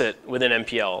explicit within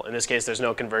MPL. In this case, there's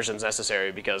no conversions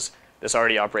necessary because this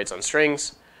already operates on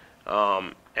strings.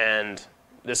 And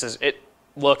it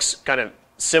looks kind of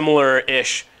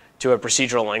similar-ish to a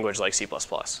procedural language like C++.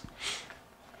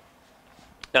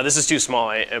 Now this is too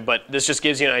small, but this just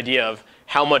gives you an idea of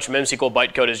how much MemSQL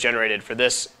bytecode is generated for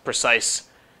this precise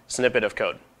snippet of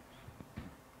code.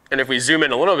 And if we zoom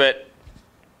in a little bit,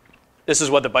 this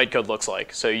is what the bytecode looks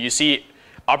like. So you see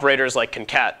operators like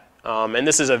concat, and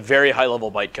this is a very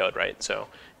high-level bytecode, right? So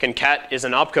concat is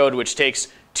an opcode which takes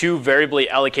two variably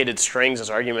allocated strings as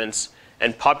arguments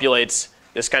and populates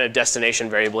this kind of destination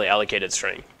variably allocated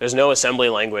string. There's no assembly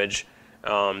language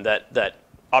that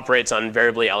operates on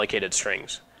variably allocated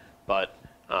strings, but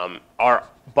our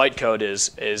bytecode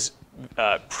is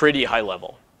pretty high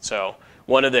level. So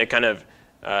one of the kind of,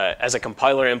 as a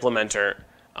compiler implementer,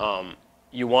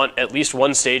 you want at least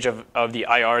one stage of the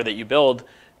IR that you build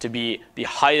to be the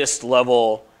highest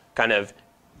level kind of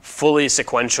fully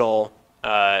sequential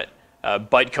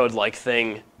bytecode-like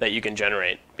thing that you can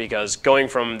generate. Because going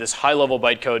from this high-level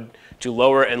bytecode to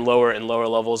lower and lower and lower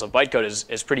levels of bytecode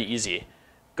is pretty easy.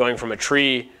 Going from a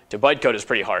tree to bytecode is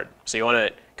pretty hard. So you want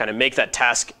to kind of make that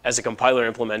task as a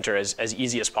compiler implementer as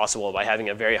easy as possible by having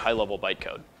a very high-level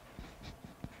bytecode.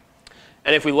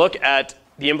 And if we look at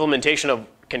the implementation of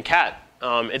concat,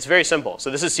 it's very simple. So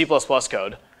this is C++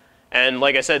 code. And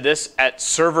like I said, this at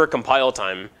server compile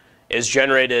time is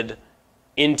generated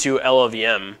into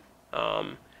LLVM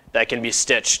that can be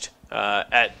stitched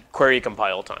at query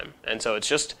compile time. And so it's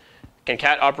just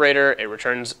concat operator. It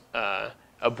returns a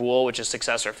bool, which is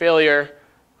success or failure.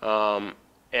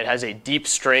 It has a deep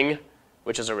string,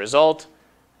 which is a result.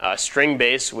 String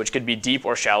base, which could be deep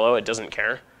or shallow. It doesn't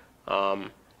care.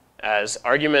 as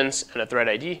arguments and a thread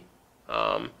ID.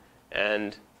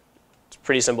 And it's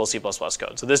pretty simple C++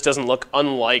 code. So this doesn't look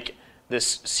unlike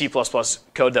this C++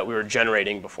 code that we were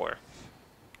generating before.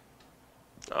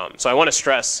 So I want to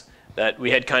stress that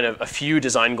we had kind of a few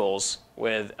design goals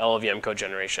with LLVM code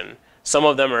generation. Some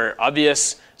of them are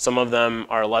obvious, some of them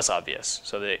are less obvious.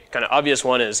 So the kind of obvious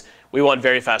one is we want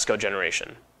very fast code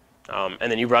generation.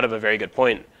 And then you brought up a very good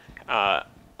point.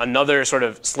 Another sort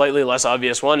of slightly less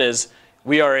obvious one is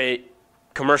we are a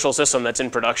commercial system that's in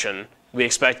production. We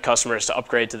expect customers to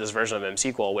upgrade to this version of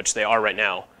MemSQL, which they are right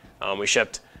now. We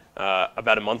shipped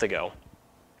about a month ago.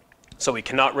 So we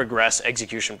cannot regress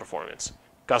execution performance.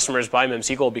 Customers buy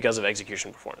MemSQL because of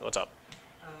execution performance. What's up?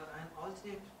 An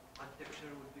alternate architecture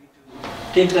would be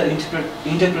to take the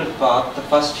interpret path the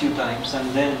first few times and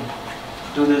then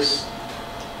do this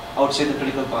outside the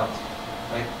critical path,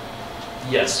 right?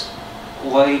 Yes.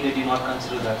 Why did you not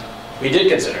consider that? We did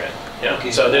consider it. Yeah.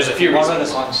 Okay. So there's a few What reasons. are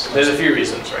the cons? There's a few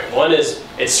reasons, right? One is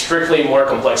it's strictly more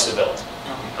complex to build.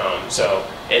 Okay. So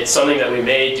it's something that we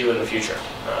may do in the future.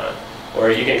 Or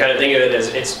you can kind of think of it as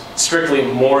it's strictly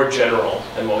more general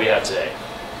than what we have today.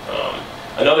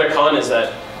 Another con is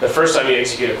that the first time you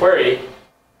execute a query,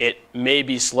 it may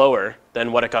be slower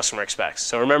than what a customer expects.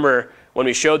 So remember when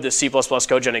we showed this C++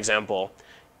 code gen example,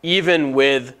 even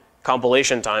with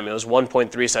compilation time, it was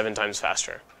 1.37 times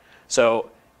faster.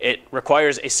 So it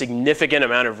requires a significant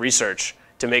amount of research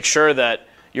to make sure that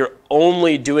you're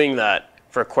only doing that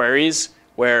for queries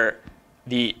where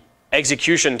the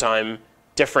execution time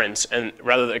difference and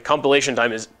rather the compilation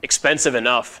time is expensive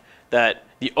enough that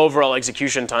the overall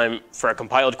execution time for a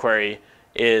compiled query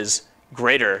is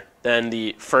greater than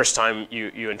the first time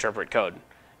you interpret code.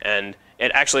 And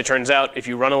it actually turns out if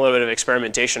you run a little bit of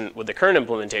experimentation with the current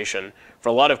implementation, for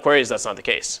a lot of queries that's not the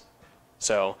case.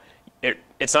 So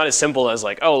it's not as simple as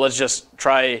like, oh, let's just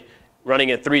try running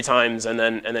it 3 times and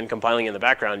then compiling in the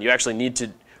background. You actually need to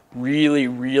really,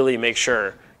 really make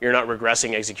sure you're not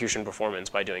regressing execution performance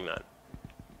by doing that.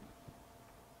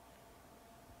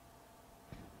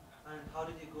 And how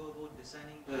did you go about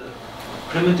designing the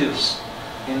primitives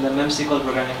in the MemSQL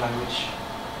programming language?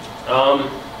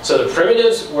 So the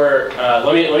primitives were,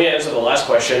 let me answer the last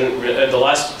question, the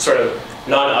last sort of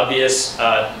non-obvious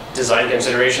design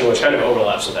consideration, which kind of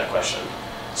overlaps with that question.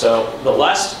 So the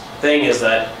last thing is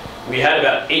that we had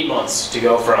about 8 months to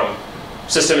go from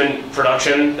system in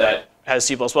production that has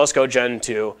C++ code gen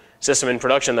to system in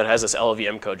production that has this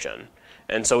LLVM code gen.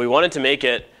 And so we wanted to make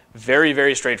it very,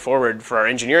 very straightforward for our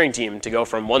engineering team to go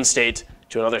from one state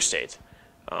to another state.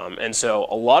 And so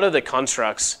a lot of the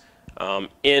constructs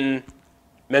in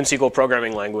MemSQL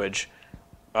programming language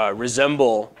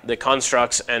resemble the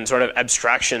constructs and sort of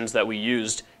abstractions that we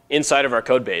used inside of our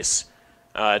code base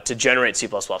to generate C++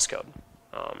 code.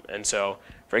 And so,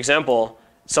 for example,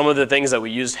 some of the things that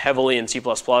we used heavily in C++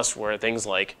 were things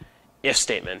like if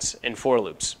statements and for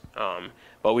loops.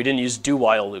 But we didn't use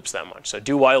do-while loops that much. So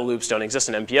do-while loops don't exist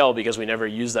in MPL because we never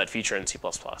used that feature in C++.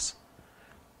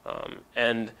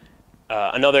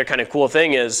 Another kind of cool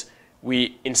thing is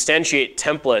we instantiate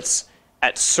templates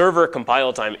at server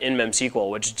compile time in MemSQL,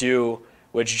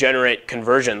 which generate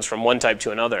conversions from one type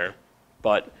to another.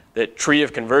 But the tree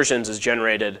of conversions is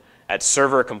generated at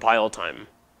server compile time.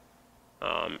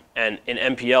 And in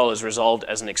MPL is resolved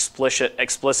as an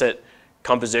explicit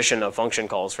composition of function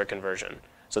calls for conversion.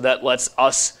 So that lets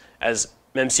us as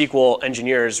MemSQL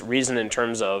engineers reason in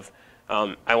terms of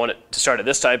I want it to start at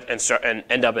this type and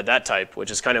end up at that type,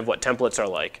 which is kind of what templates are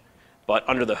like. But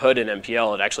under the hood in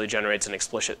MPL, it actually generates an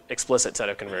explicit set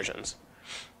of conversions.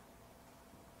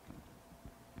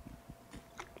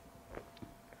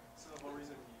 So one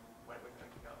reason you went with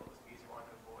MPL was because you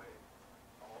wanted to avoid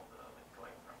all of the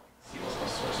going from C++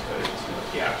 source code to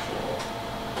the actual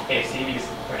ASC, because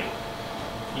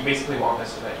you basically want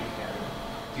this so that you can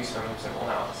do some simple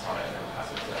analysis on it and then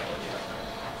pass it to the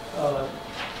LLVM.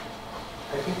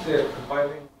 I think they're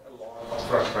compiling a lot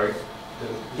upfront, right?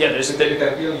 Yeah, there's with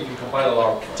MPL you can compile a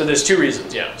lot upfront. So there's 2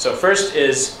 reasons, yeah. So first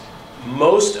is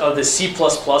most of the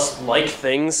C++-like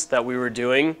things that we were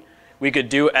doing, we could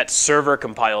do at server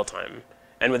compile time.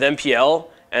 And with MPL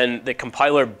and the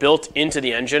compiler built into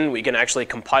the engine, we can actually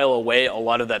compile away a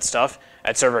lot of that stuff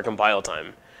at server compile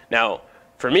time. Now,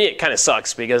 for me, it kind of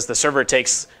sucks because the server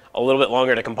takes a little bit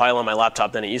longer to compile on my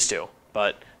laptop than it used to.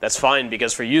 But that's fine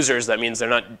because for users, that means they're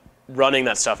not running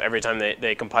that stuff every time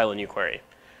they compile a new query.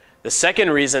 The second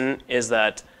reason is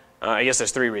that, I guess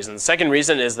there's 3 reasons. The second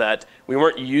reason is that we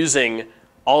weren't using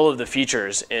all of the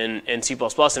features in C++,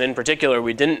 and in particular,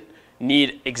 we didn't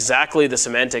need exactly the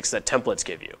semantics that templates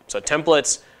give you. So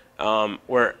templates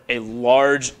were a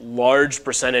large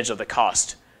percentage of the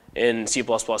cost in C++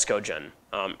 code gen.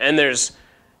 And there's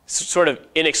sort of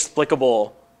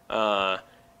inexplicable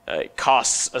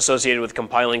costs associated with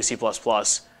compiling C++,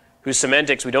 whose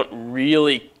semantics we don't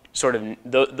really sort of,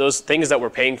 those things that we're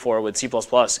paying for with C++,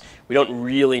 we don't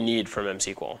really need from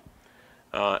MemSQL.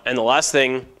 And the last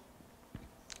thing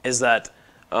is that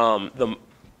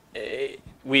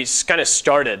we kind of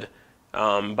started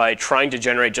by trying to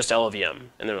generate just LLVM.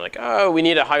 And then we're like, oh, we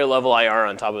need a higher level IR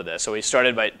on top of this. So we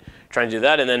started by trying to do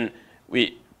that, and then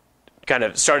we kind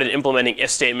of started implementing if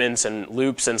statements and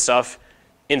loops and stuff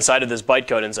inside of this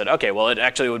bytecode and said, okay, well, it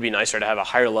actually would be nicer to have a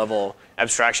higher level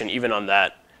abstraction even on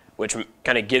that, which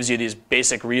kind of gives you these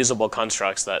basic reusable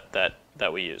constructs that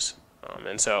we use.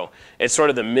 And so it's sort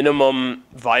of the minimum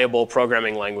viable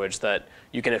programming language that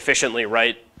you can efficiently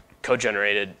write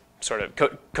code-generated sort of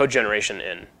code generation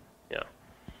in. Yeah.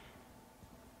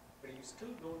 But you still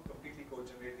don't completely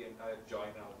code-generate the entire join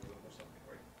algorithm or something,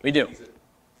 right? We do. These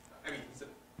are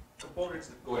components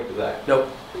that go into that. Nope.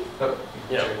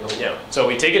 Yeah. So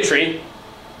we take a tree,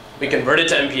 we convert it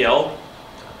to MPL.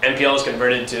 MPL is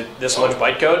converted to this much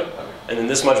bytecode, and then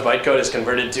this much bytecode is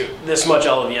converted to this much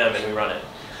LLVM, and we run it.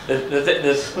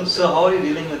 So how are you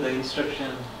dealing with the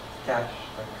instruction cache?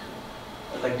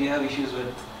 Like do you have issues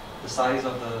with the size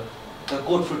of the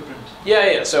code footprint?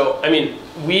 Yeah. So I mean,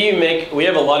 we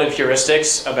have a lot of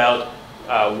heuristics about.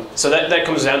 So that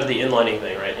comes down to the inlining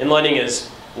thing, right? Inlining is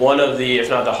one of the, if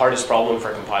not the hardest problem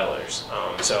for compilers.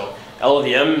 So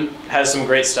LLVM has some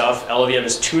great stuff. LLVM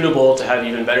is tunable to have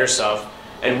even better stuff.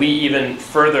 And we even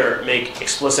further make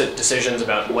explicit decisions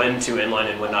about when to inline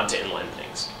and when not to inline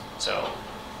things. So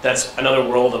that's another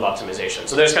world of optimization.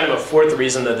 So there's kind of a fourth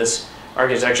reason that this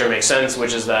architecture makes sense,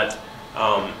 which is that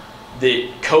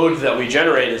the code that we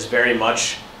generate is very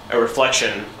much a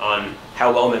reflection on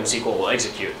how well MemSQL will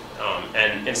execute.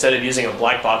 And instead of using a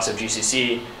black box of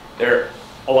GCC, there are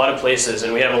a lot of places,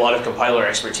 and we have a lot of compiler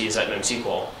expertise at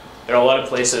MemSQL, there are a lot of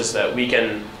places that we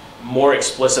can more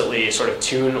explicitly sort of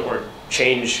tune or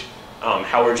change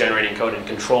how we're generating code and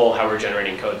control how we're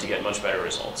generating code to get much better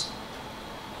results.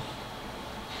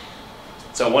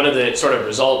 So one of the sort of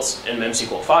results in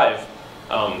MemSQL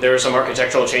 5, there are some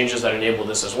architectural changes that enable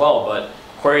this as well, but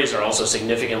queries are also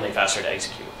significantly faster to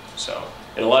execute. So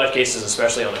in a lot of cases,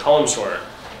 especially on the column store,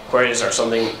 queries are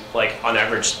something like on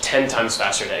average 10 times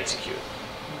faster to execute.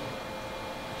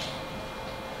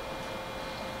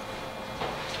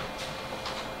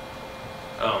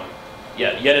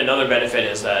 Yet another benefit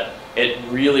is that it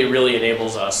really, really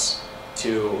enables us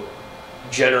to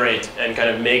generate and kind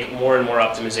of make more and more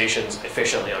optimizations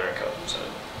efficiently on our code. So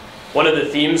one of the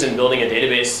themes in building a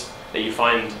database that you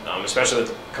find, especially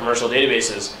with commercial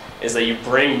databases, is that you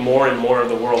bring more and more of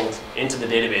the world into the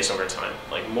database over time.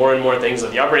 Like more and more things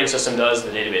that the operating system does,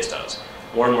 the database does.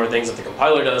 More and more things that the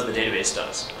compiler does, the database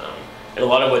does. And a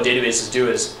lot of what databases do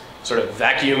is sort of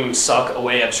vacuum suck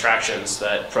away abstractions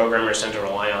that programmers tend to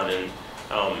rely on and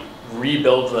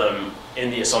rebuild them in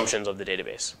the assumptions of the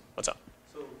database. What's up?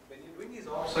 So when you're doing these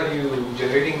ops, are you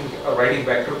generating writing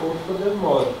vector code for them,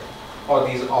 or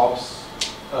these ops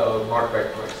not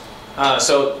vectorized?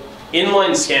 So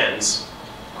inline scans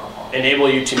enable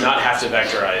you to not have to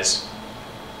vectorize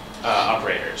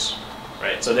operators,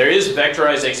 right? So there is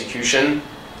vectorized execution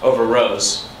over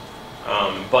rows,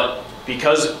 but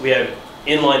because we have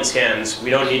inline scans, we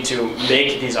don't need to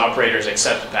make these operators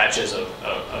accept batches of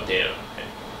data.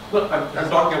 No, I'm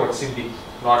talking about SIMD,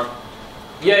 not.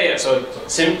 Yeah. So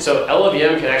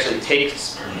LLVM can actually take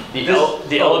the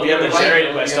LLVM that's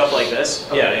generated by stuff like this.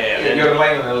 Okay. Yeah. You're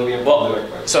relying on LLVM.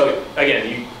 Well, so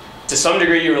again, to some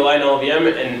degree you rely on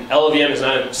LLVM, and LLVM is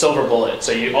not a silver bullet.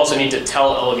 So you also need to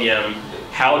tell LLVM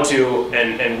how to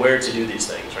and where to do these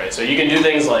things, right? So you can do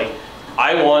things like,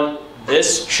 I want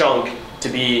this chunk to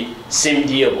be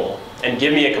SIMDable, and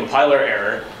give me a compiler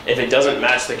error if it doesn't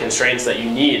match the constraints that you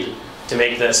need to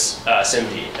make this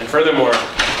SIMD. And furthermore,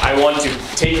 I want to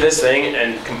take this thing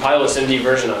and compile a SIMD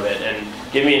version of it and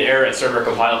give me an error at server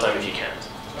compile time if you can't.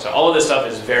 So all of this stuff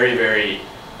is very, very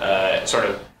sort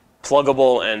of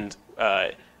pluggable and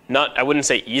not, I wouldn't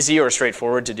say easy or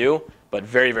straightforward to do, but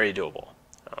very, very doable.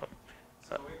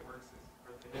 So the way it works is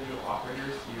for the individual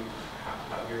operators, you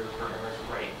have your programmers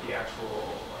write the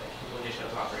actual implementation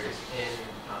of those operators in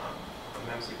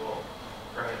a MemSQL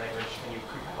programming language, and you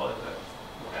compile it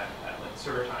at like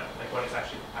server time, like when it's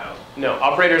actually compiled. No,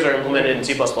 operators are implemented in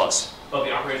C++. Oh,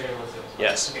 the operators are implemented in C++.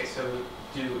 Yes. Okay, so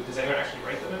does anyone actually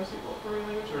write the MemSQL programming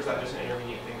language, or is that just an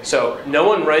intermediate thing? So no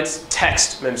one writes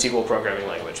text MemSQL programming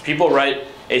language. People write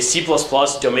a C++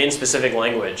 domain-specific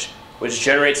language, which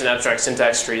generates an abstract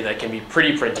syntax tree that can be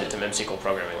pre-printed to MemSQL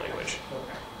programming language.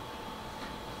 Okay.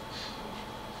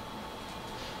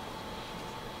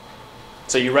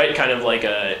 So you write kind of like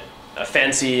a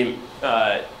fancy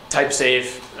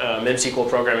type-safe MemSQL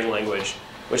programming language,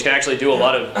 which can actually do a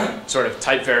lot of sort of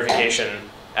type verification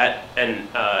and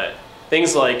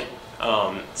things like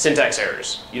syntax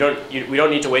errors. We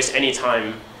don't need to waste any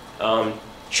time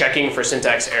checking for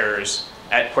syntax errors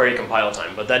at query compile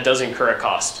time, but that does incur a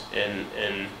cost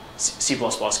in C++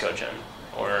 code gen,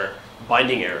 or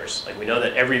binding errors. Like we know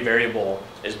that every variable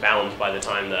is bound by the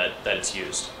time that it's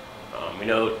used. We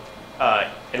know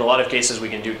in a lot of cases we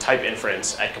can do type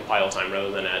inference at compile time rather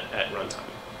than at runtime.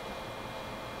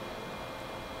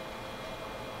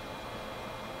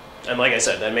 And like I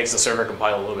said, that makes the server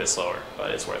compile a little bit slower, but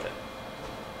it's worth it.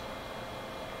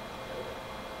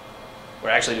 We're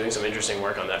actually doing some interesting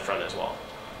work on that front as well,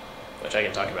 which I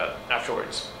can talk about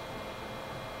afterwards.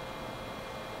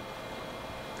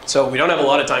 So we don't have a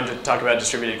lot of time to talk about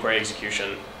distributed query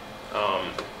execution.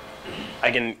 I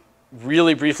can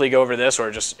really briefly go over this or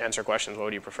just answer questions. What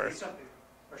would you prefer?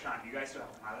 Prashant, do you guys still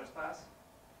have compilers class?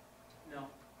 No,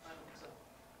 I don't think so.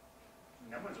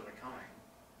 No one's really coming.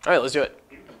 All right, let's do it.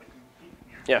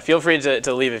 Yeah, feel free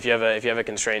to leave if you have a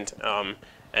constraint,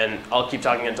 and I'll keep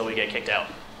talking until we get kicked out.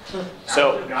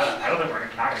 So I don't think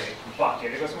we're not going to get blocked. Do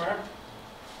you have to go somewhere?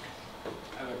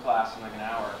 I have a class in like an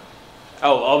hour.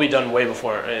 oh, I'll be done way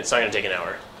before. It's not going to take an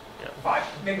hour. Yeah.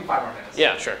 Maybe 5 more minutes.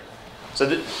 Yeah, sure. So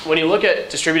when you look at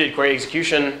distributed query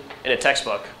execution in a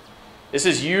textbook, this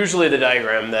is usually the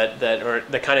diagram or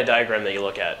the kind of diagram that you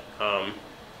look at.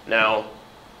 Now,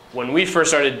 when we first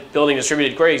started building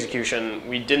distributed query execution,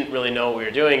 we didn't really know what we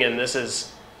were doing, and this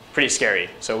is pretty scary.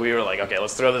 So we were like, okay,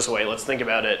 let's throw this away. Let's think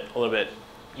about it a little bit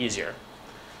easier.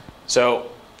 So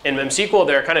in MemSQL,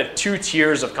 there are kind of 2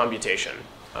 tiers of computation.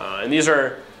 And these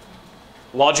are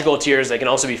logical tiers. They can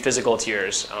also be physical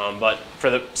tiers. But for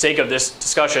the sake of this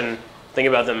discussion, think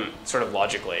about them sort of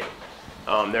logically.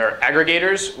 There are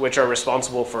aggregators, which are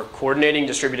responsible for coordinating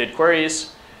distributed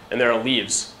queries. And there are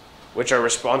leaves, which are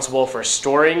responsible for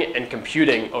storing and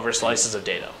computing over slices of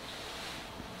data.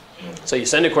 So you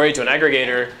send a query to an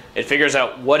aggregator. It figures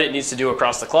out what it needs to do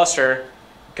across the cluster,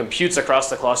 computes across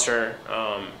the cluster,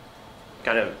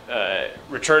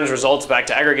 returns results back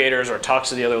to aggregators or talks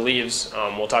to the other leaves.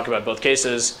 We'll talk about both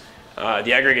cases.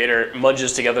 The aggregator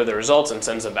munges together the results and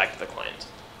sends them back to the client.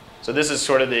 So this is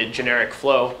sort of the generic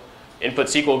flow. Input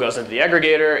SQL goes into the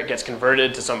aggregator. It gets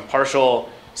converted to some partial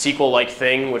SQL-like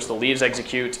thing, which the leaves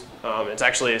execute. It's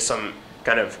actually some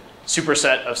kind of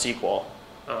superset of SQL.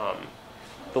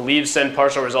 The leaves send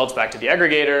partial results back to the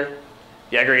aggregator.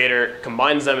 The aggregator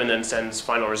combines them and then sends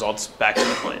final results back to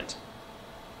the client.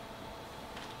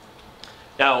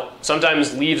 Now,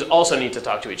 sometimes leaves also need to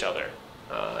talk to each other.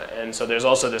 And so there's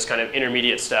also this kind of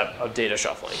intermediate step of data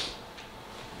shuffling.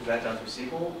 Is that done through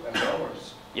SQL as well, or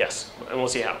just? Yes, and we'll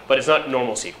see how. But it's not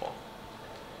normal SQL.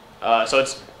 So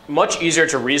it's much easier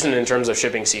to reason in terms of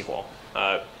shipping SQL.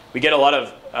 We get a lot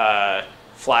of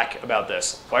flack about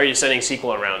this. Why are you sending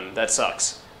SQL around? That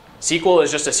sucks. SQL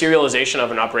is just a serialization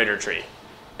of an operator tree.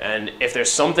 And if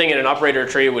there's something in an operator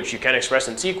tree which you can express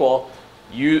in SQL,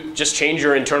 you just change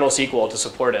your internal SQL to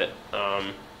support it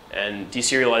and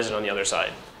deserialize it on the other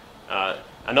side.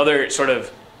 Another sort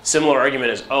of similar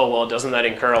argument is, oh, well, doesn't that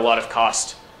incur a lot of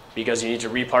cost because you need to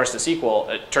reparse the SQL?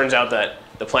 It turns out that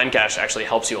the plan cache actually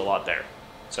helps you a lot there.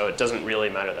 So it doesn't really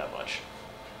matter that much.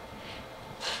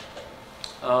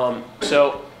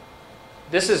 So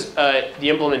this is the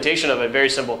implementation of a very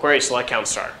simple query, select count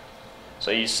star. So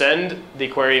you send the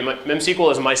query.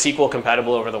 MemSQL is MySQL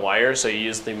compatible over the wire. So you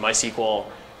use the MySQL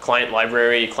client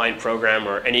library, client program,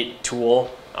 or any tool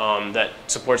that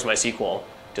supports MySQL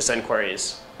to send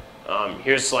queries.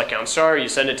 Here's select count star. You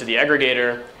send it to the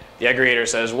aggregator. The aggregator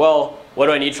says, well, what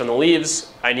do I need from the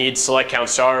leaves? I need select count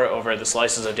star over the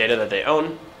slices of data that they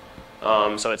own.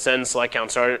 So it sends select count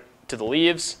star to the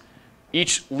leaves.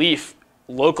 Each leaf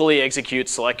locally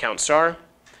executes select count star,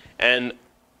 and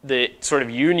the sort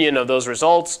of union of those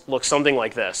results looks something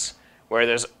like this, where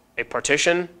there's a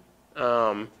partition,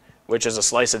 which is a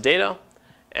slice of data,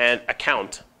 and a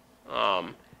count.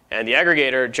 And the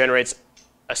aggregator generates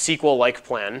a SQL-like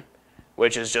plan,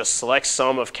 which is just select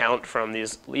sum of count from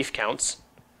these leaf counts,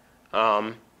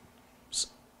 and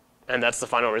that's the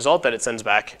final result that it sends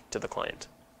back to the client.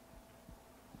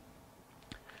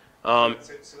 Go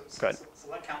ahead.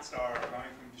 Select count star going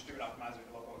from distribute optimizer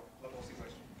to local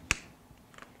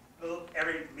SQL.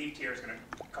 Every leaf tier is going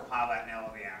to compile that in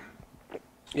LLVM.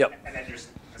 Yep. And then there's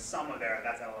the sum of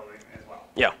that's LLVM as well.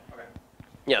 Yeah. Okay.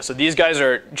 Yeah. So these guys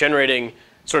are generating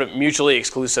sort of mutually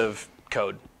exclusive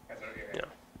code. Yeah.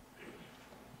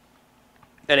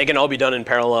 And it can all be done in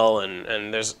parallel,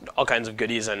 and there's all kinds of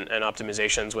goodies and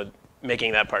optimizations with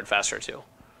making that part faster too.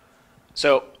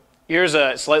 So here's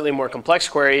a slightly more complex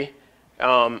query.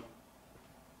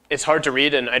 It's hard to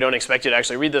read, and I don't expect you to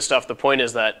actually read this stuff. The point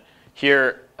is that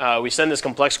here we send this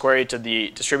complex query to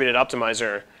the distributed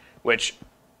optimizer, which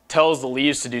tells the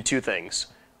leaves to do two things.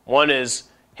 One is,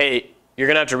 hey, you're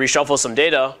going to have to reshuffle some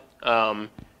data.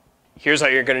 Here's how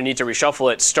you're going to need to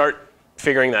reshuffle it. Start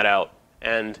figuring that out.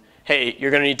 And hey,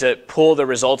 you're going to need to pull the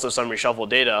results of some reshuffled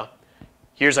data.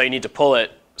 Here's how you need to pull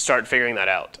it. Start figuring that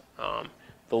out.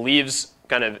 The leaves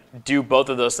kind of do both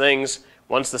of those things.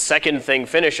 Once the second thing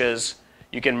finishes,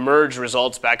 you can merge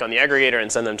results back on the aggregator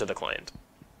and send them to the client.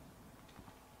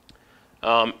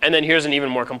 And then here's an even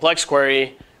more complex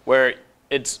query where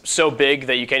it's so big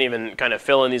that you can't even kind of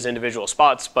fill in these individual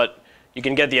spots, but you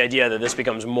can get the idea that this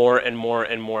becomes more and more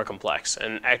and more complex.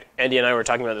 And Andy and I were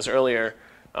talking about this earlier.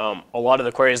 A lot of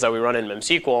the queries that we run in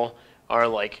MemSQL are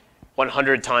like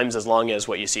 100 times as long as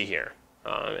what you see here.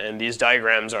 And these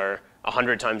diagrams are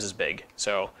 100 times as big.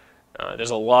 So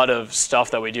there's a lot of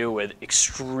stuff that we do with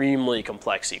extremely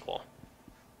complex SQL.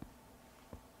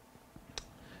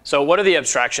 So what are the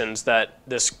abstractions that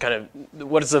this kind of,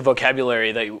 what is the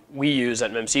vocabulary that we use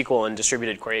at MemSQL in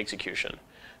distributed query execution?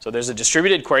 So there's a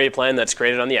distributed query plan that's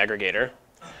created on the aggregator.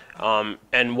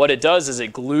 And what it does is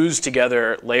it glues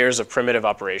together layers of primitive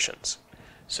operations.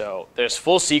 So there's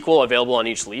full SQL available on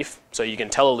each leaf. So you can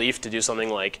tell a leaf to do something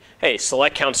like, hey,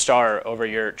 select count star over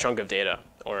your chunk of data,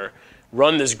 or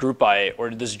run this group by or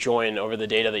this join over the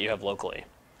data that you have locally.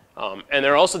 And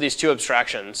there are also these two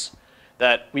abstractions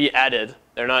that we added.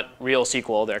 They're not real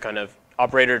SQL. They're kind of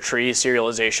operator tree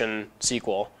serialization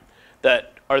SQL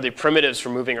that are the primitives for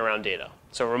moving around data.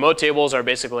 So remote tables are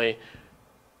basically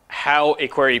how a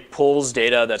query pulls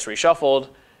data that's reshuffled,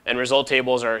 and result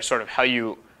tables are sort of how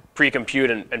you pre-compute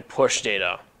and push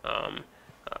data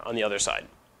on the other side.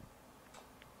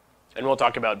 And we'll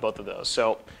talk about both of those.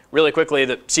 So really quickly,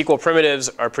 the SQL primitives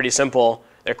are pretty simple.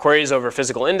 They're queries over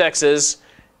physical indexes.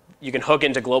 You can hook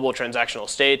into global transactional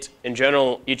state. In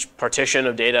general, each partition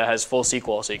of data has full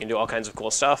SQL, so you can do all kinds of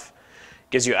cool stuff.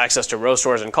 Gives you access to row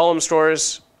stores and column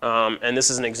stores. And this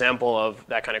is an example of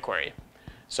that kind of query.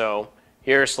 So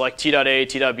here, select t.a,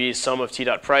 t.b, sum of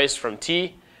t.price from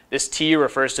t. This t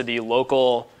refers to the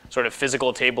local sort of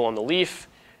physical table on the leaf.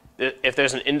 If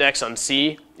there's an index on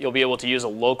C, you'll be able to use a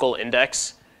local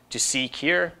index to seek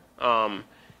here.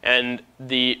 And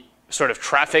the sort of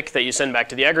traffic that you send back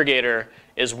to the aggregator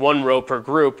is one row per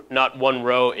group, not one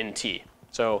row in T.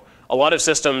 So a lot of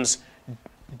systems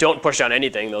don't push down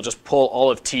anything. They'll just pull all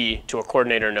of T to a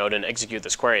coordinator node and execute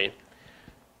this query.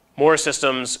 More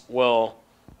systems will,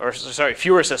 or sorry,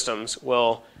 fewer systems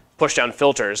will push down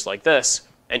filters like this,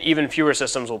 and even fewer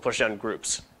systems will push down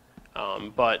groups.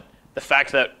 But the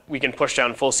fact that we can push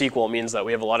down full SQL means that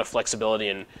we have a lot of flexibility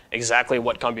in exactly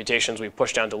what computations we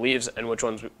push down to leaves and which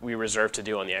ones we reserve to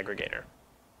do on the aggregator.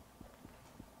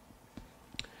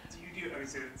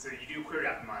 So you do query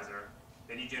optimizer,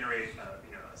 then you generate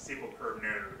a SQL per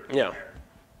node. Or Yeah. And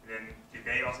then do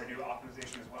they also do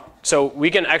optimization as well? So we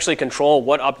can actually control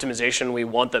what optimization we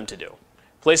want them to do.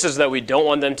 Places that we don't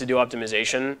want them to do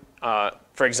optimization,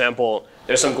 for example,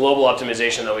 there's some global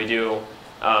optimization that we do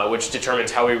which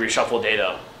determines how we reshuffle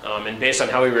data. And based on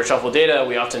how we reshuffle data,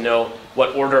 we often know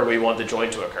what order we want the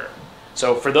join to occur.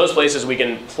 So for those places, we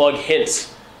can plug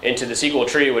hints into the SQL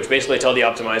tree, which basically tell the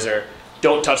optimizer,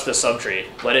 don't touch the subtree.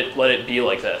 Let it be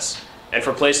like this. And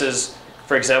for places,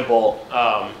 for example,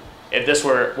 if this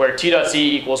were where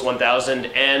t.c equals 1000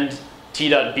 and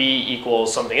t.b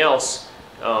equals something else,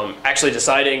 actually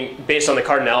deciding based on the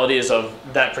cardinalities of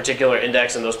that particular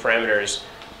index and those parameters,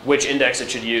 which index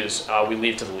it should use, we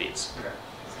leave to the leaves. Okay,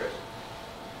 that's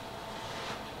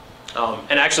good.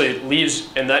 And actually,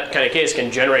 leaves in that kind of case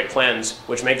can generate plans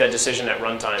which make that decision at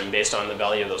runtime based on the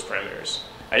value of those parameters.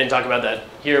 I didn't talk about that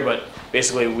here, but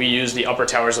basically we use the upper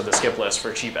towers of the skip list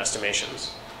for cheap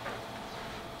estimations.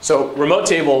 So remote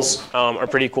tables are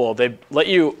pretty cool. They let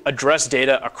you address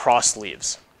data across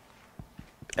leaves.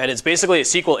 And it's basically a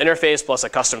SQL interface plus a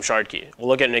custom shard key. We'll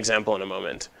look at an example in a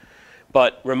moment.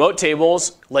 But remote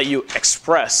tables let you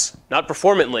express, not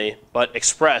performantly, but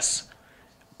express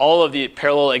all of the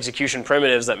parallel execution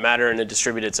primitives that matter in a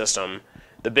distributed system.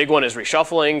 The big one is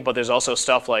reshuffling, but there's also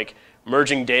stuff like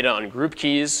merging data on group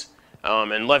keys.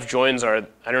 And left joins are,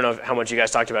 I don't know how much you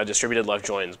guys talked about distributed left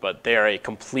joins, but they are a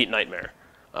complete nightmare.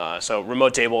 So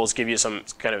remote tables give you some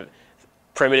kind of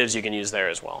primitives you can use there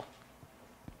as well.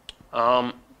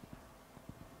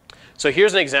 So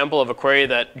here's an example of a query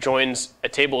that joins a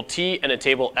table T and a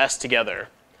table S together.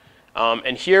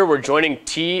 And here we're joining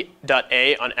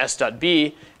T.A on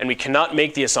S.B, and we cannot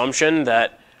make the assumption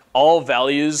that all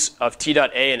values of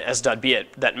T.A and S.B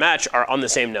that match are on the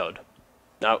same node.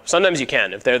 Now, sometimes you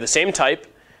can. If they're the same type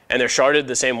and they're sharded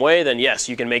the same way, then yes,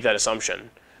 you can make that assumption.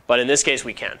 But in this case,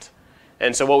 we can't.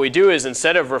 And so what we do is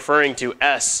instead of referring to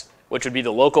S, which would be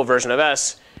the local version of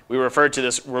S, we refer to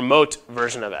this remote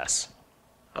version of S.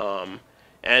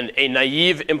 And a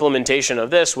naive implementation of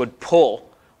this would pull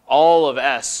all of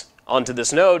S onto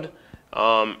this node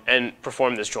and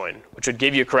perform this join, which would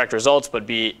give you correct results but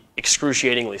be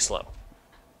excruciatingly slow.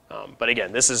 But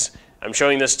again, I'm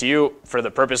showing this to you for the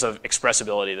purpose of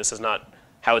expressibility. This is not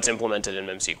how it's implemented in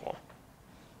MemSQL.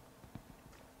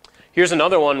 Here's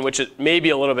another one which may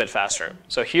be a little bit faster.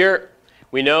 So here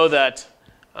we know that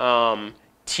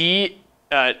T,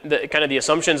 kind of the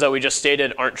assumptions that we just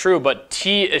stated aren't true, but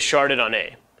T is sharded on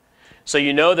A. So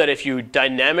you know that if you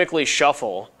dynamically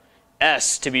shuffle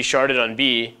S to be sharded on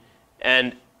B,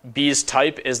 and B's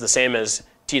type is the same as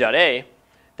T.A,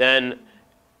 then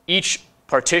each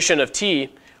partition of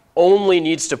T only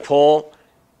needs to pull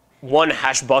one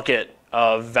hash bucket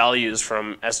of values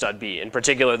from S.B, in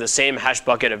particular the same hash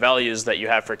bucket of values that you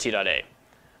have for T.A.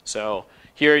 So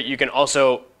here you can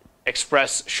also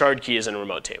express shard keys in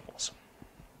remote tables.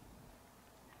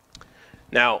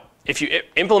 Now, if you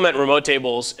implement remote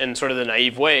tables in sort of the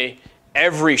naive way,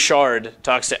 every shard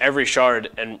talks to every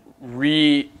shard and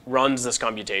reruns this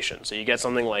computation. So you get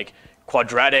something like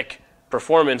quadratic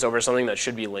performance over something that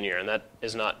should be linear, and that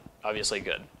is not obviously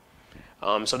good.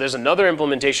 So there's another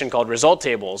implementation called result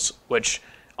tables, which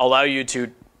allow you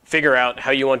to figure out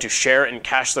how you want to share and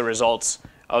cache the results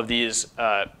of these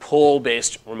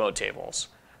pull-based remote tables.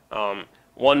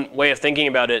 One way of thinking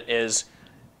about it is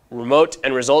remote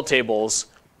and result tables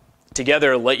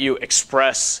together let you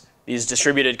express these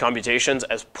distributed computations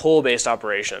as pull-based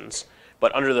operations,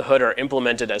 but under the hood are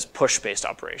implemented as push-based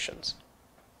operations.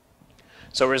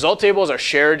 So result tables are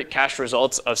shared cached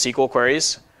results of SQL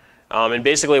queries. And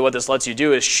basically what this lets you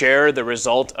do is share the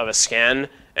result of a scan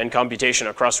and computation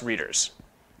across readers.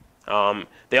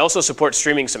 They also support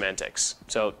streaming semantics.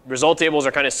 So result tables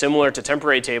are kind of similar to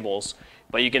temporary tables,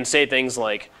 but you can say things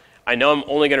like, I know I'm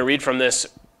only going to read from this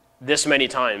many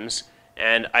times,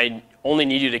 and I only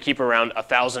need you to keep around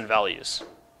 1,000 values.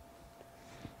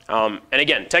 And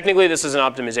again, technically this is an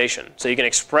optimization. So you can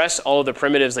express all of the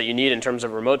primitives that you need in terms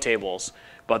of remote tables,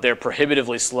 but they're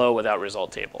prohibitively slow without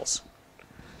result tables.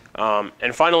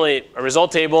 And finally, a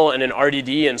result table and an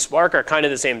RDD in Spark are kind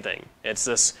of the same thing. It's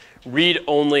this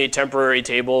read-only temporary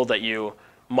table that you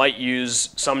might use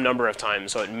some number of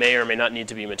times, so it may or may not need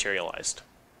to be materialized.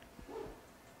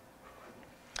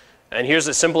 And here's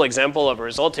a simple example of a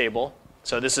result table.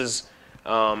 So this is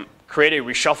create a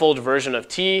reshuffled version of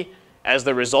T as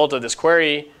the result of this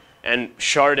query and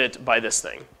shard it by this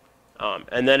thing.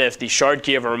 And then if the shard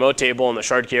key of a remote table and the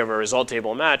shard key of a result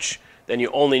table match, then you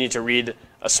only need to read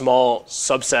a small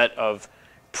subset of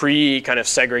kind of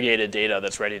segregated data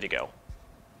that's ready to go.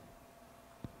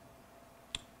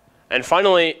 And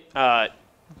finally,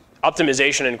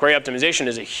 optimization and query optimization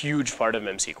is a huge part of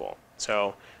MemSQL.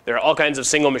 So there are all kinds of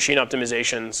single machine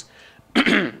optimizations,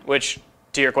 which,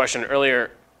 to your question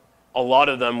earlier, a lot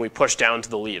of them we push down to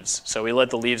the leaves. So we let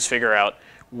the leaves figure out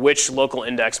which local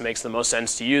index makes the most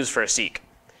sense to use for a seek,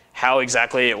 how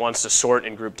exactly it wants to sort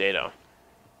and group data.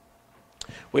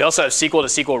 We also have SQL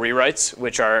to SQL rewrites,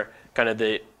 which are kind of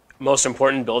the most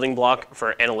important building block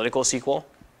for analytical SQL.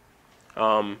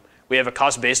 We have a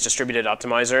cost-based distributed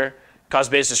optimizer.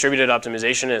 Cost-based distributed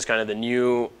optimization is kind of the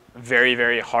new, very,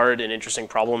 very hard and interesting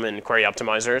problem in query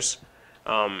optimizers.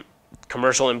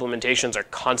 Commercial implementations are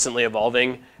constantly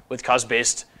evolving with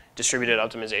cost-based distributed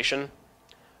optimization.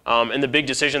 And the big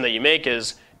decision that you make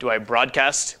is, do I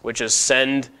broadcast, which is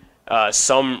send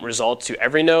some result to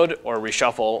every node, or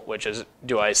reshuffle, which is,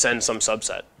 do I send some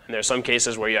subset? And there are some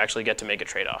cases where you actually get to make a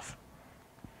trade-off.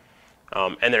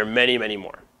 And there are many, many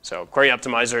more. So query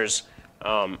optimizers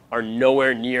are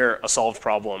nowhere near a solved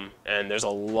problem, and there's a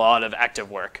lot of active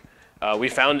work. We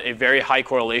found a very high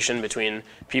correlation between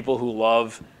people who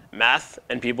love math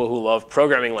and people who love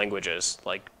programming languages,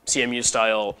 like CMU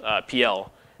style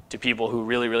PL, to people who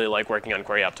really, really like working on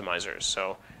query optimizers.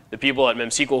 So the people at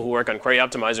MemSQL who work on query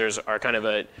optimizers are kind of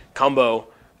a combo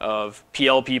of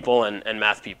PL people and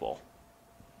math people.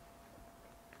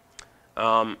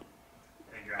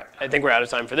 I think we're out of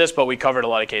time for this, but we covered a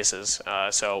lot of cases.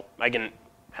 So I can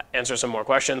answer some more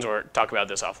questions or talk about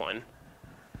this offline.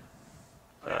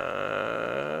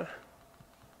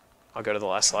 I'll go to the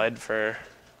last slide for,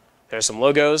 there's some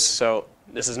logos. So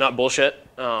this is not bullshit.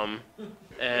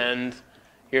 And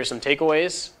here's some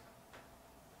takeaways.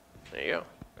 There you go.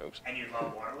 Oops. And you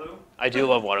love Waterloo? I do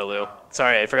love Waterloo.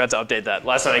 Sorry, I forgot to update that.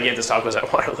 Last time I gave this talk was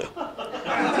at Waterloo.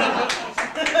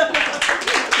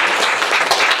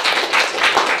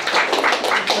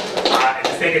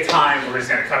 sake of time, we're just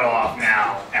going to cut it off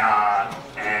now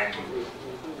and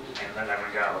let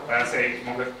everyone go. But I'll say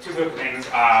two quick things.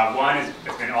 One is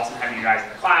it's been awesome having you guys in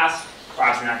the class. We're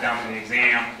obviously not done with the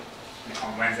exam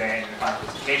on Wednesday and the final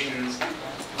presentations,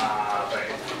 but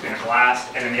it's been a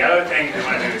blast. And then the other thing I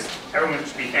want to do is everyone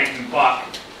should be thanking Buck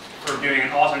for doing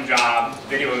an awesome job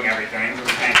videoing everything. So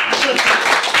thank you.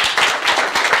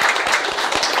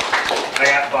 I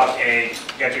got Buck a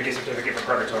get your gift certificate for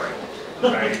purgatory.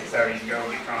 Right? So you can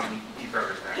go get from eat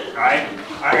burgers there. All right?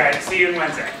 All right, guys. See you on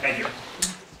Wednesday. Thank you.